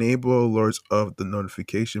 Enable alerts of the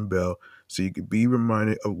notification bell so you can be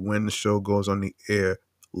reminded of when the show goes on the air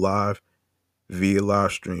live via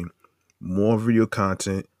live stream. More video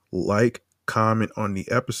content, like, comment on the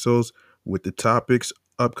episodes with the topics,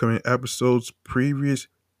 upcoming episodes, previous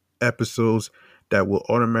episodes that will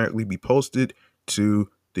automatically be posted to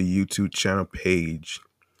the YouTube channel page.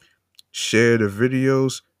 Share the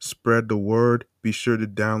videos, spread the word. Be sure to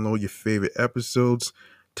download your favorite episodes.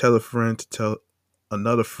 Tell a friend to tell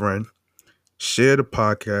another friend. Share the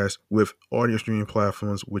podcast with audio streaming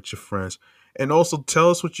platforms with your friends. And also tell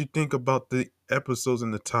us what you think about the episodes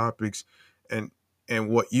and the topics and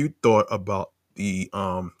what you thought about the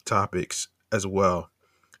topics as well.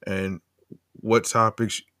 And what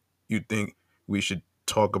topics you think we should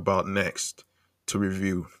talk about next to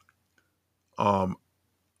review. I'm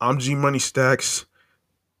G Money Stacks.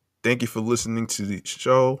 Thank you for listening to the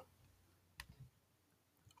show.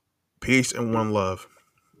 Peace and one love.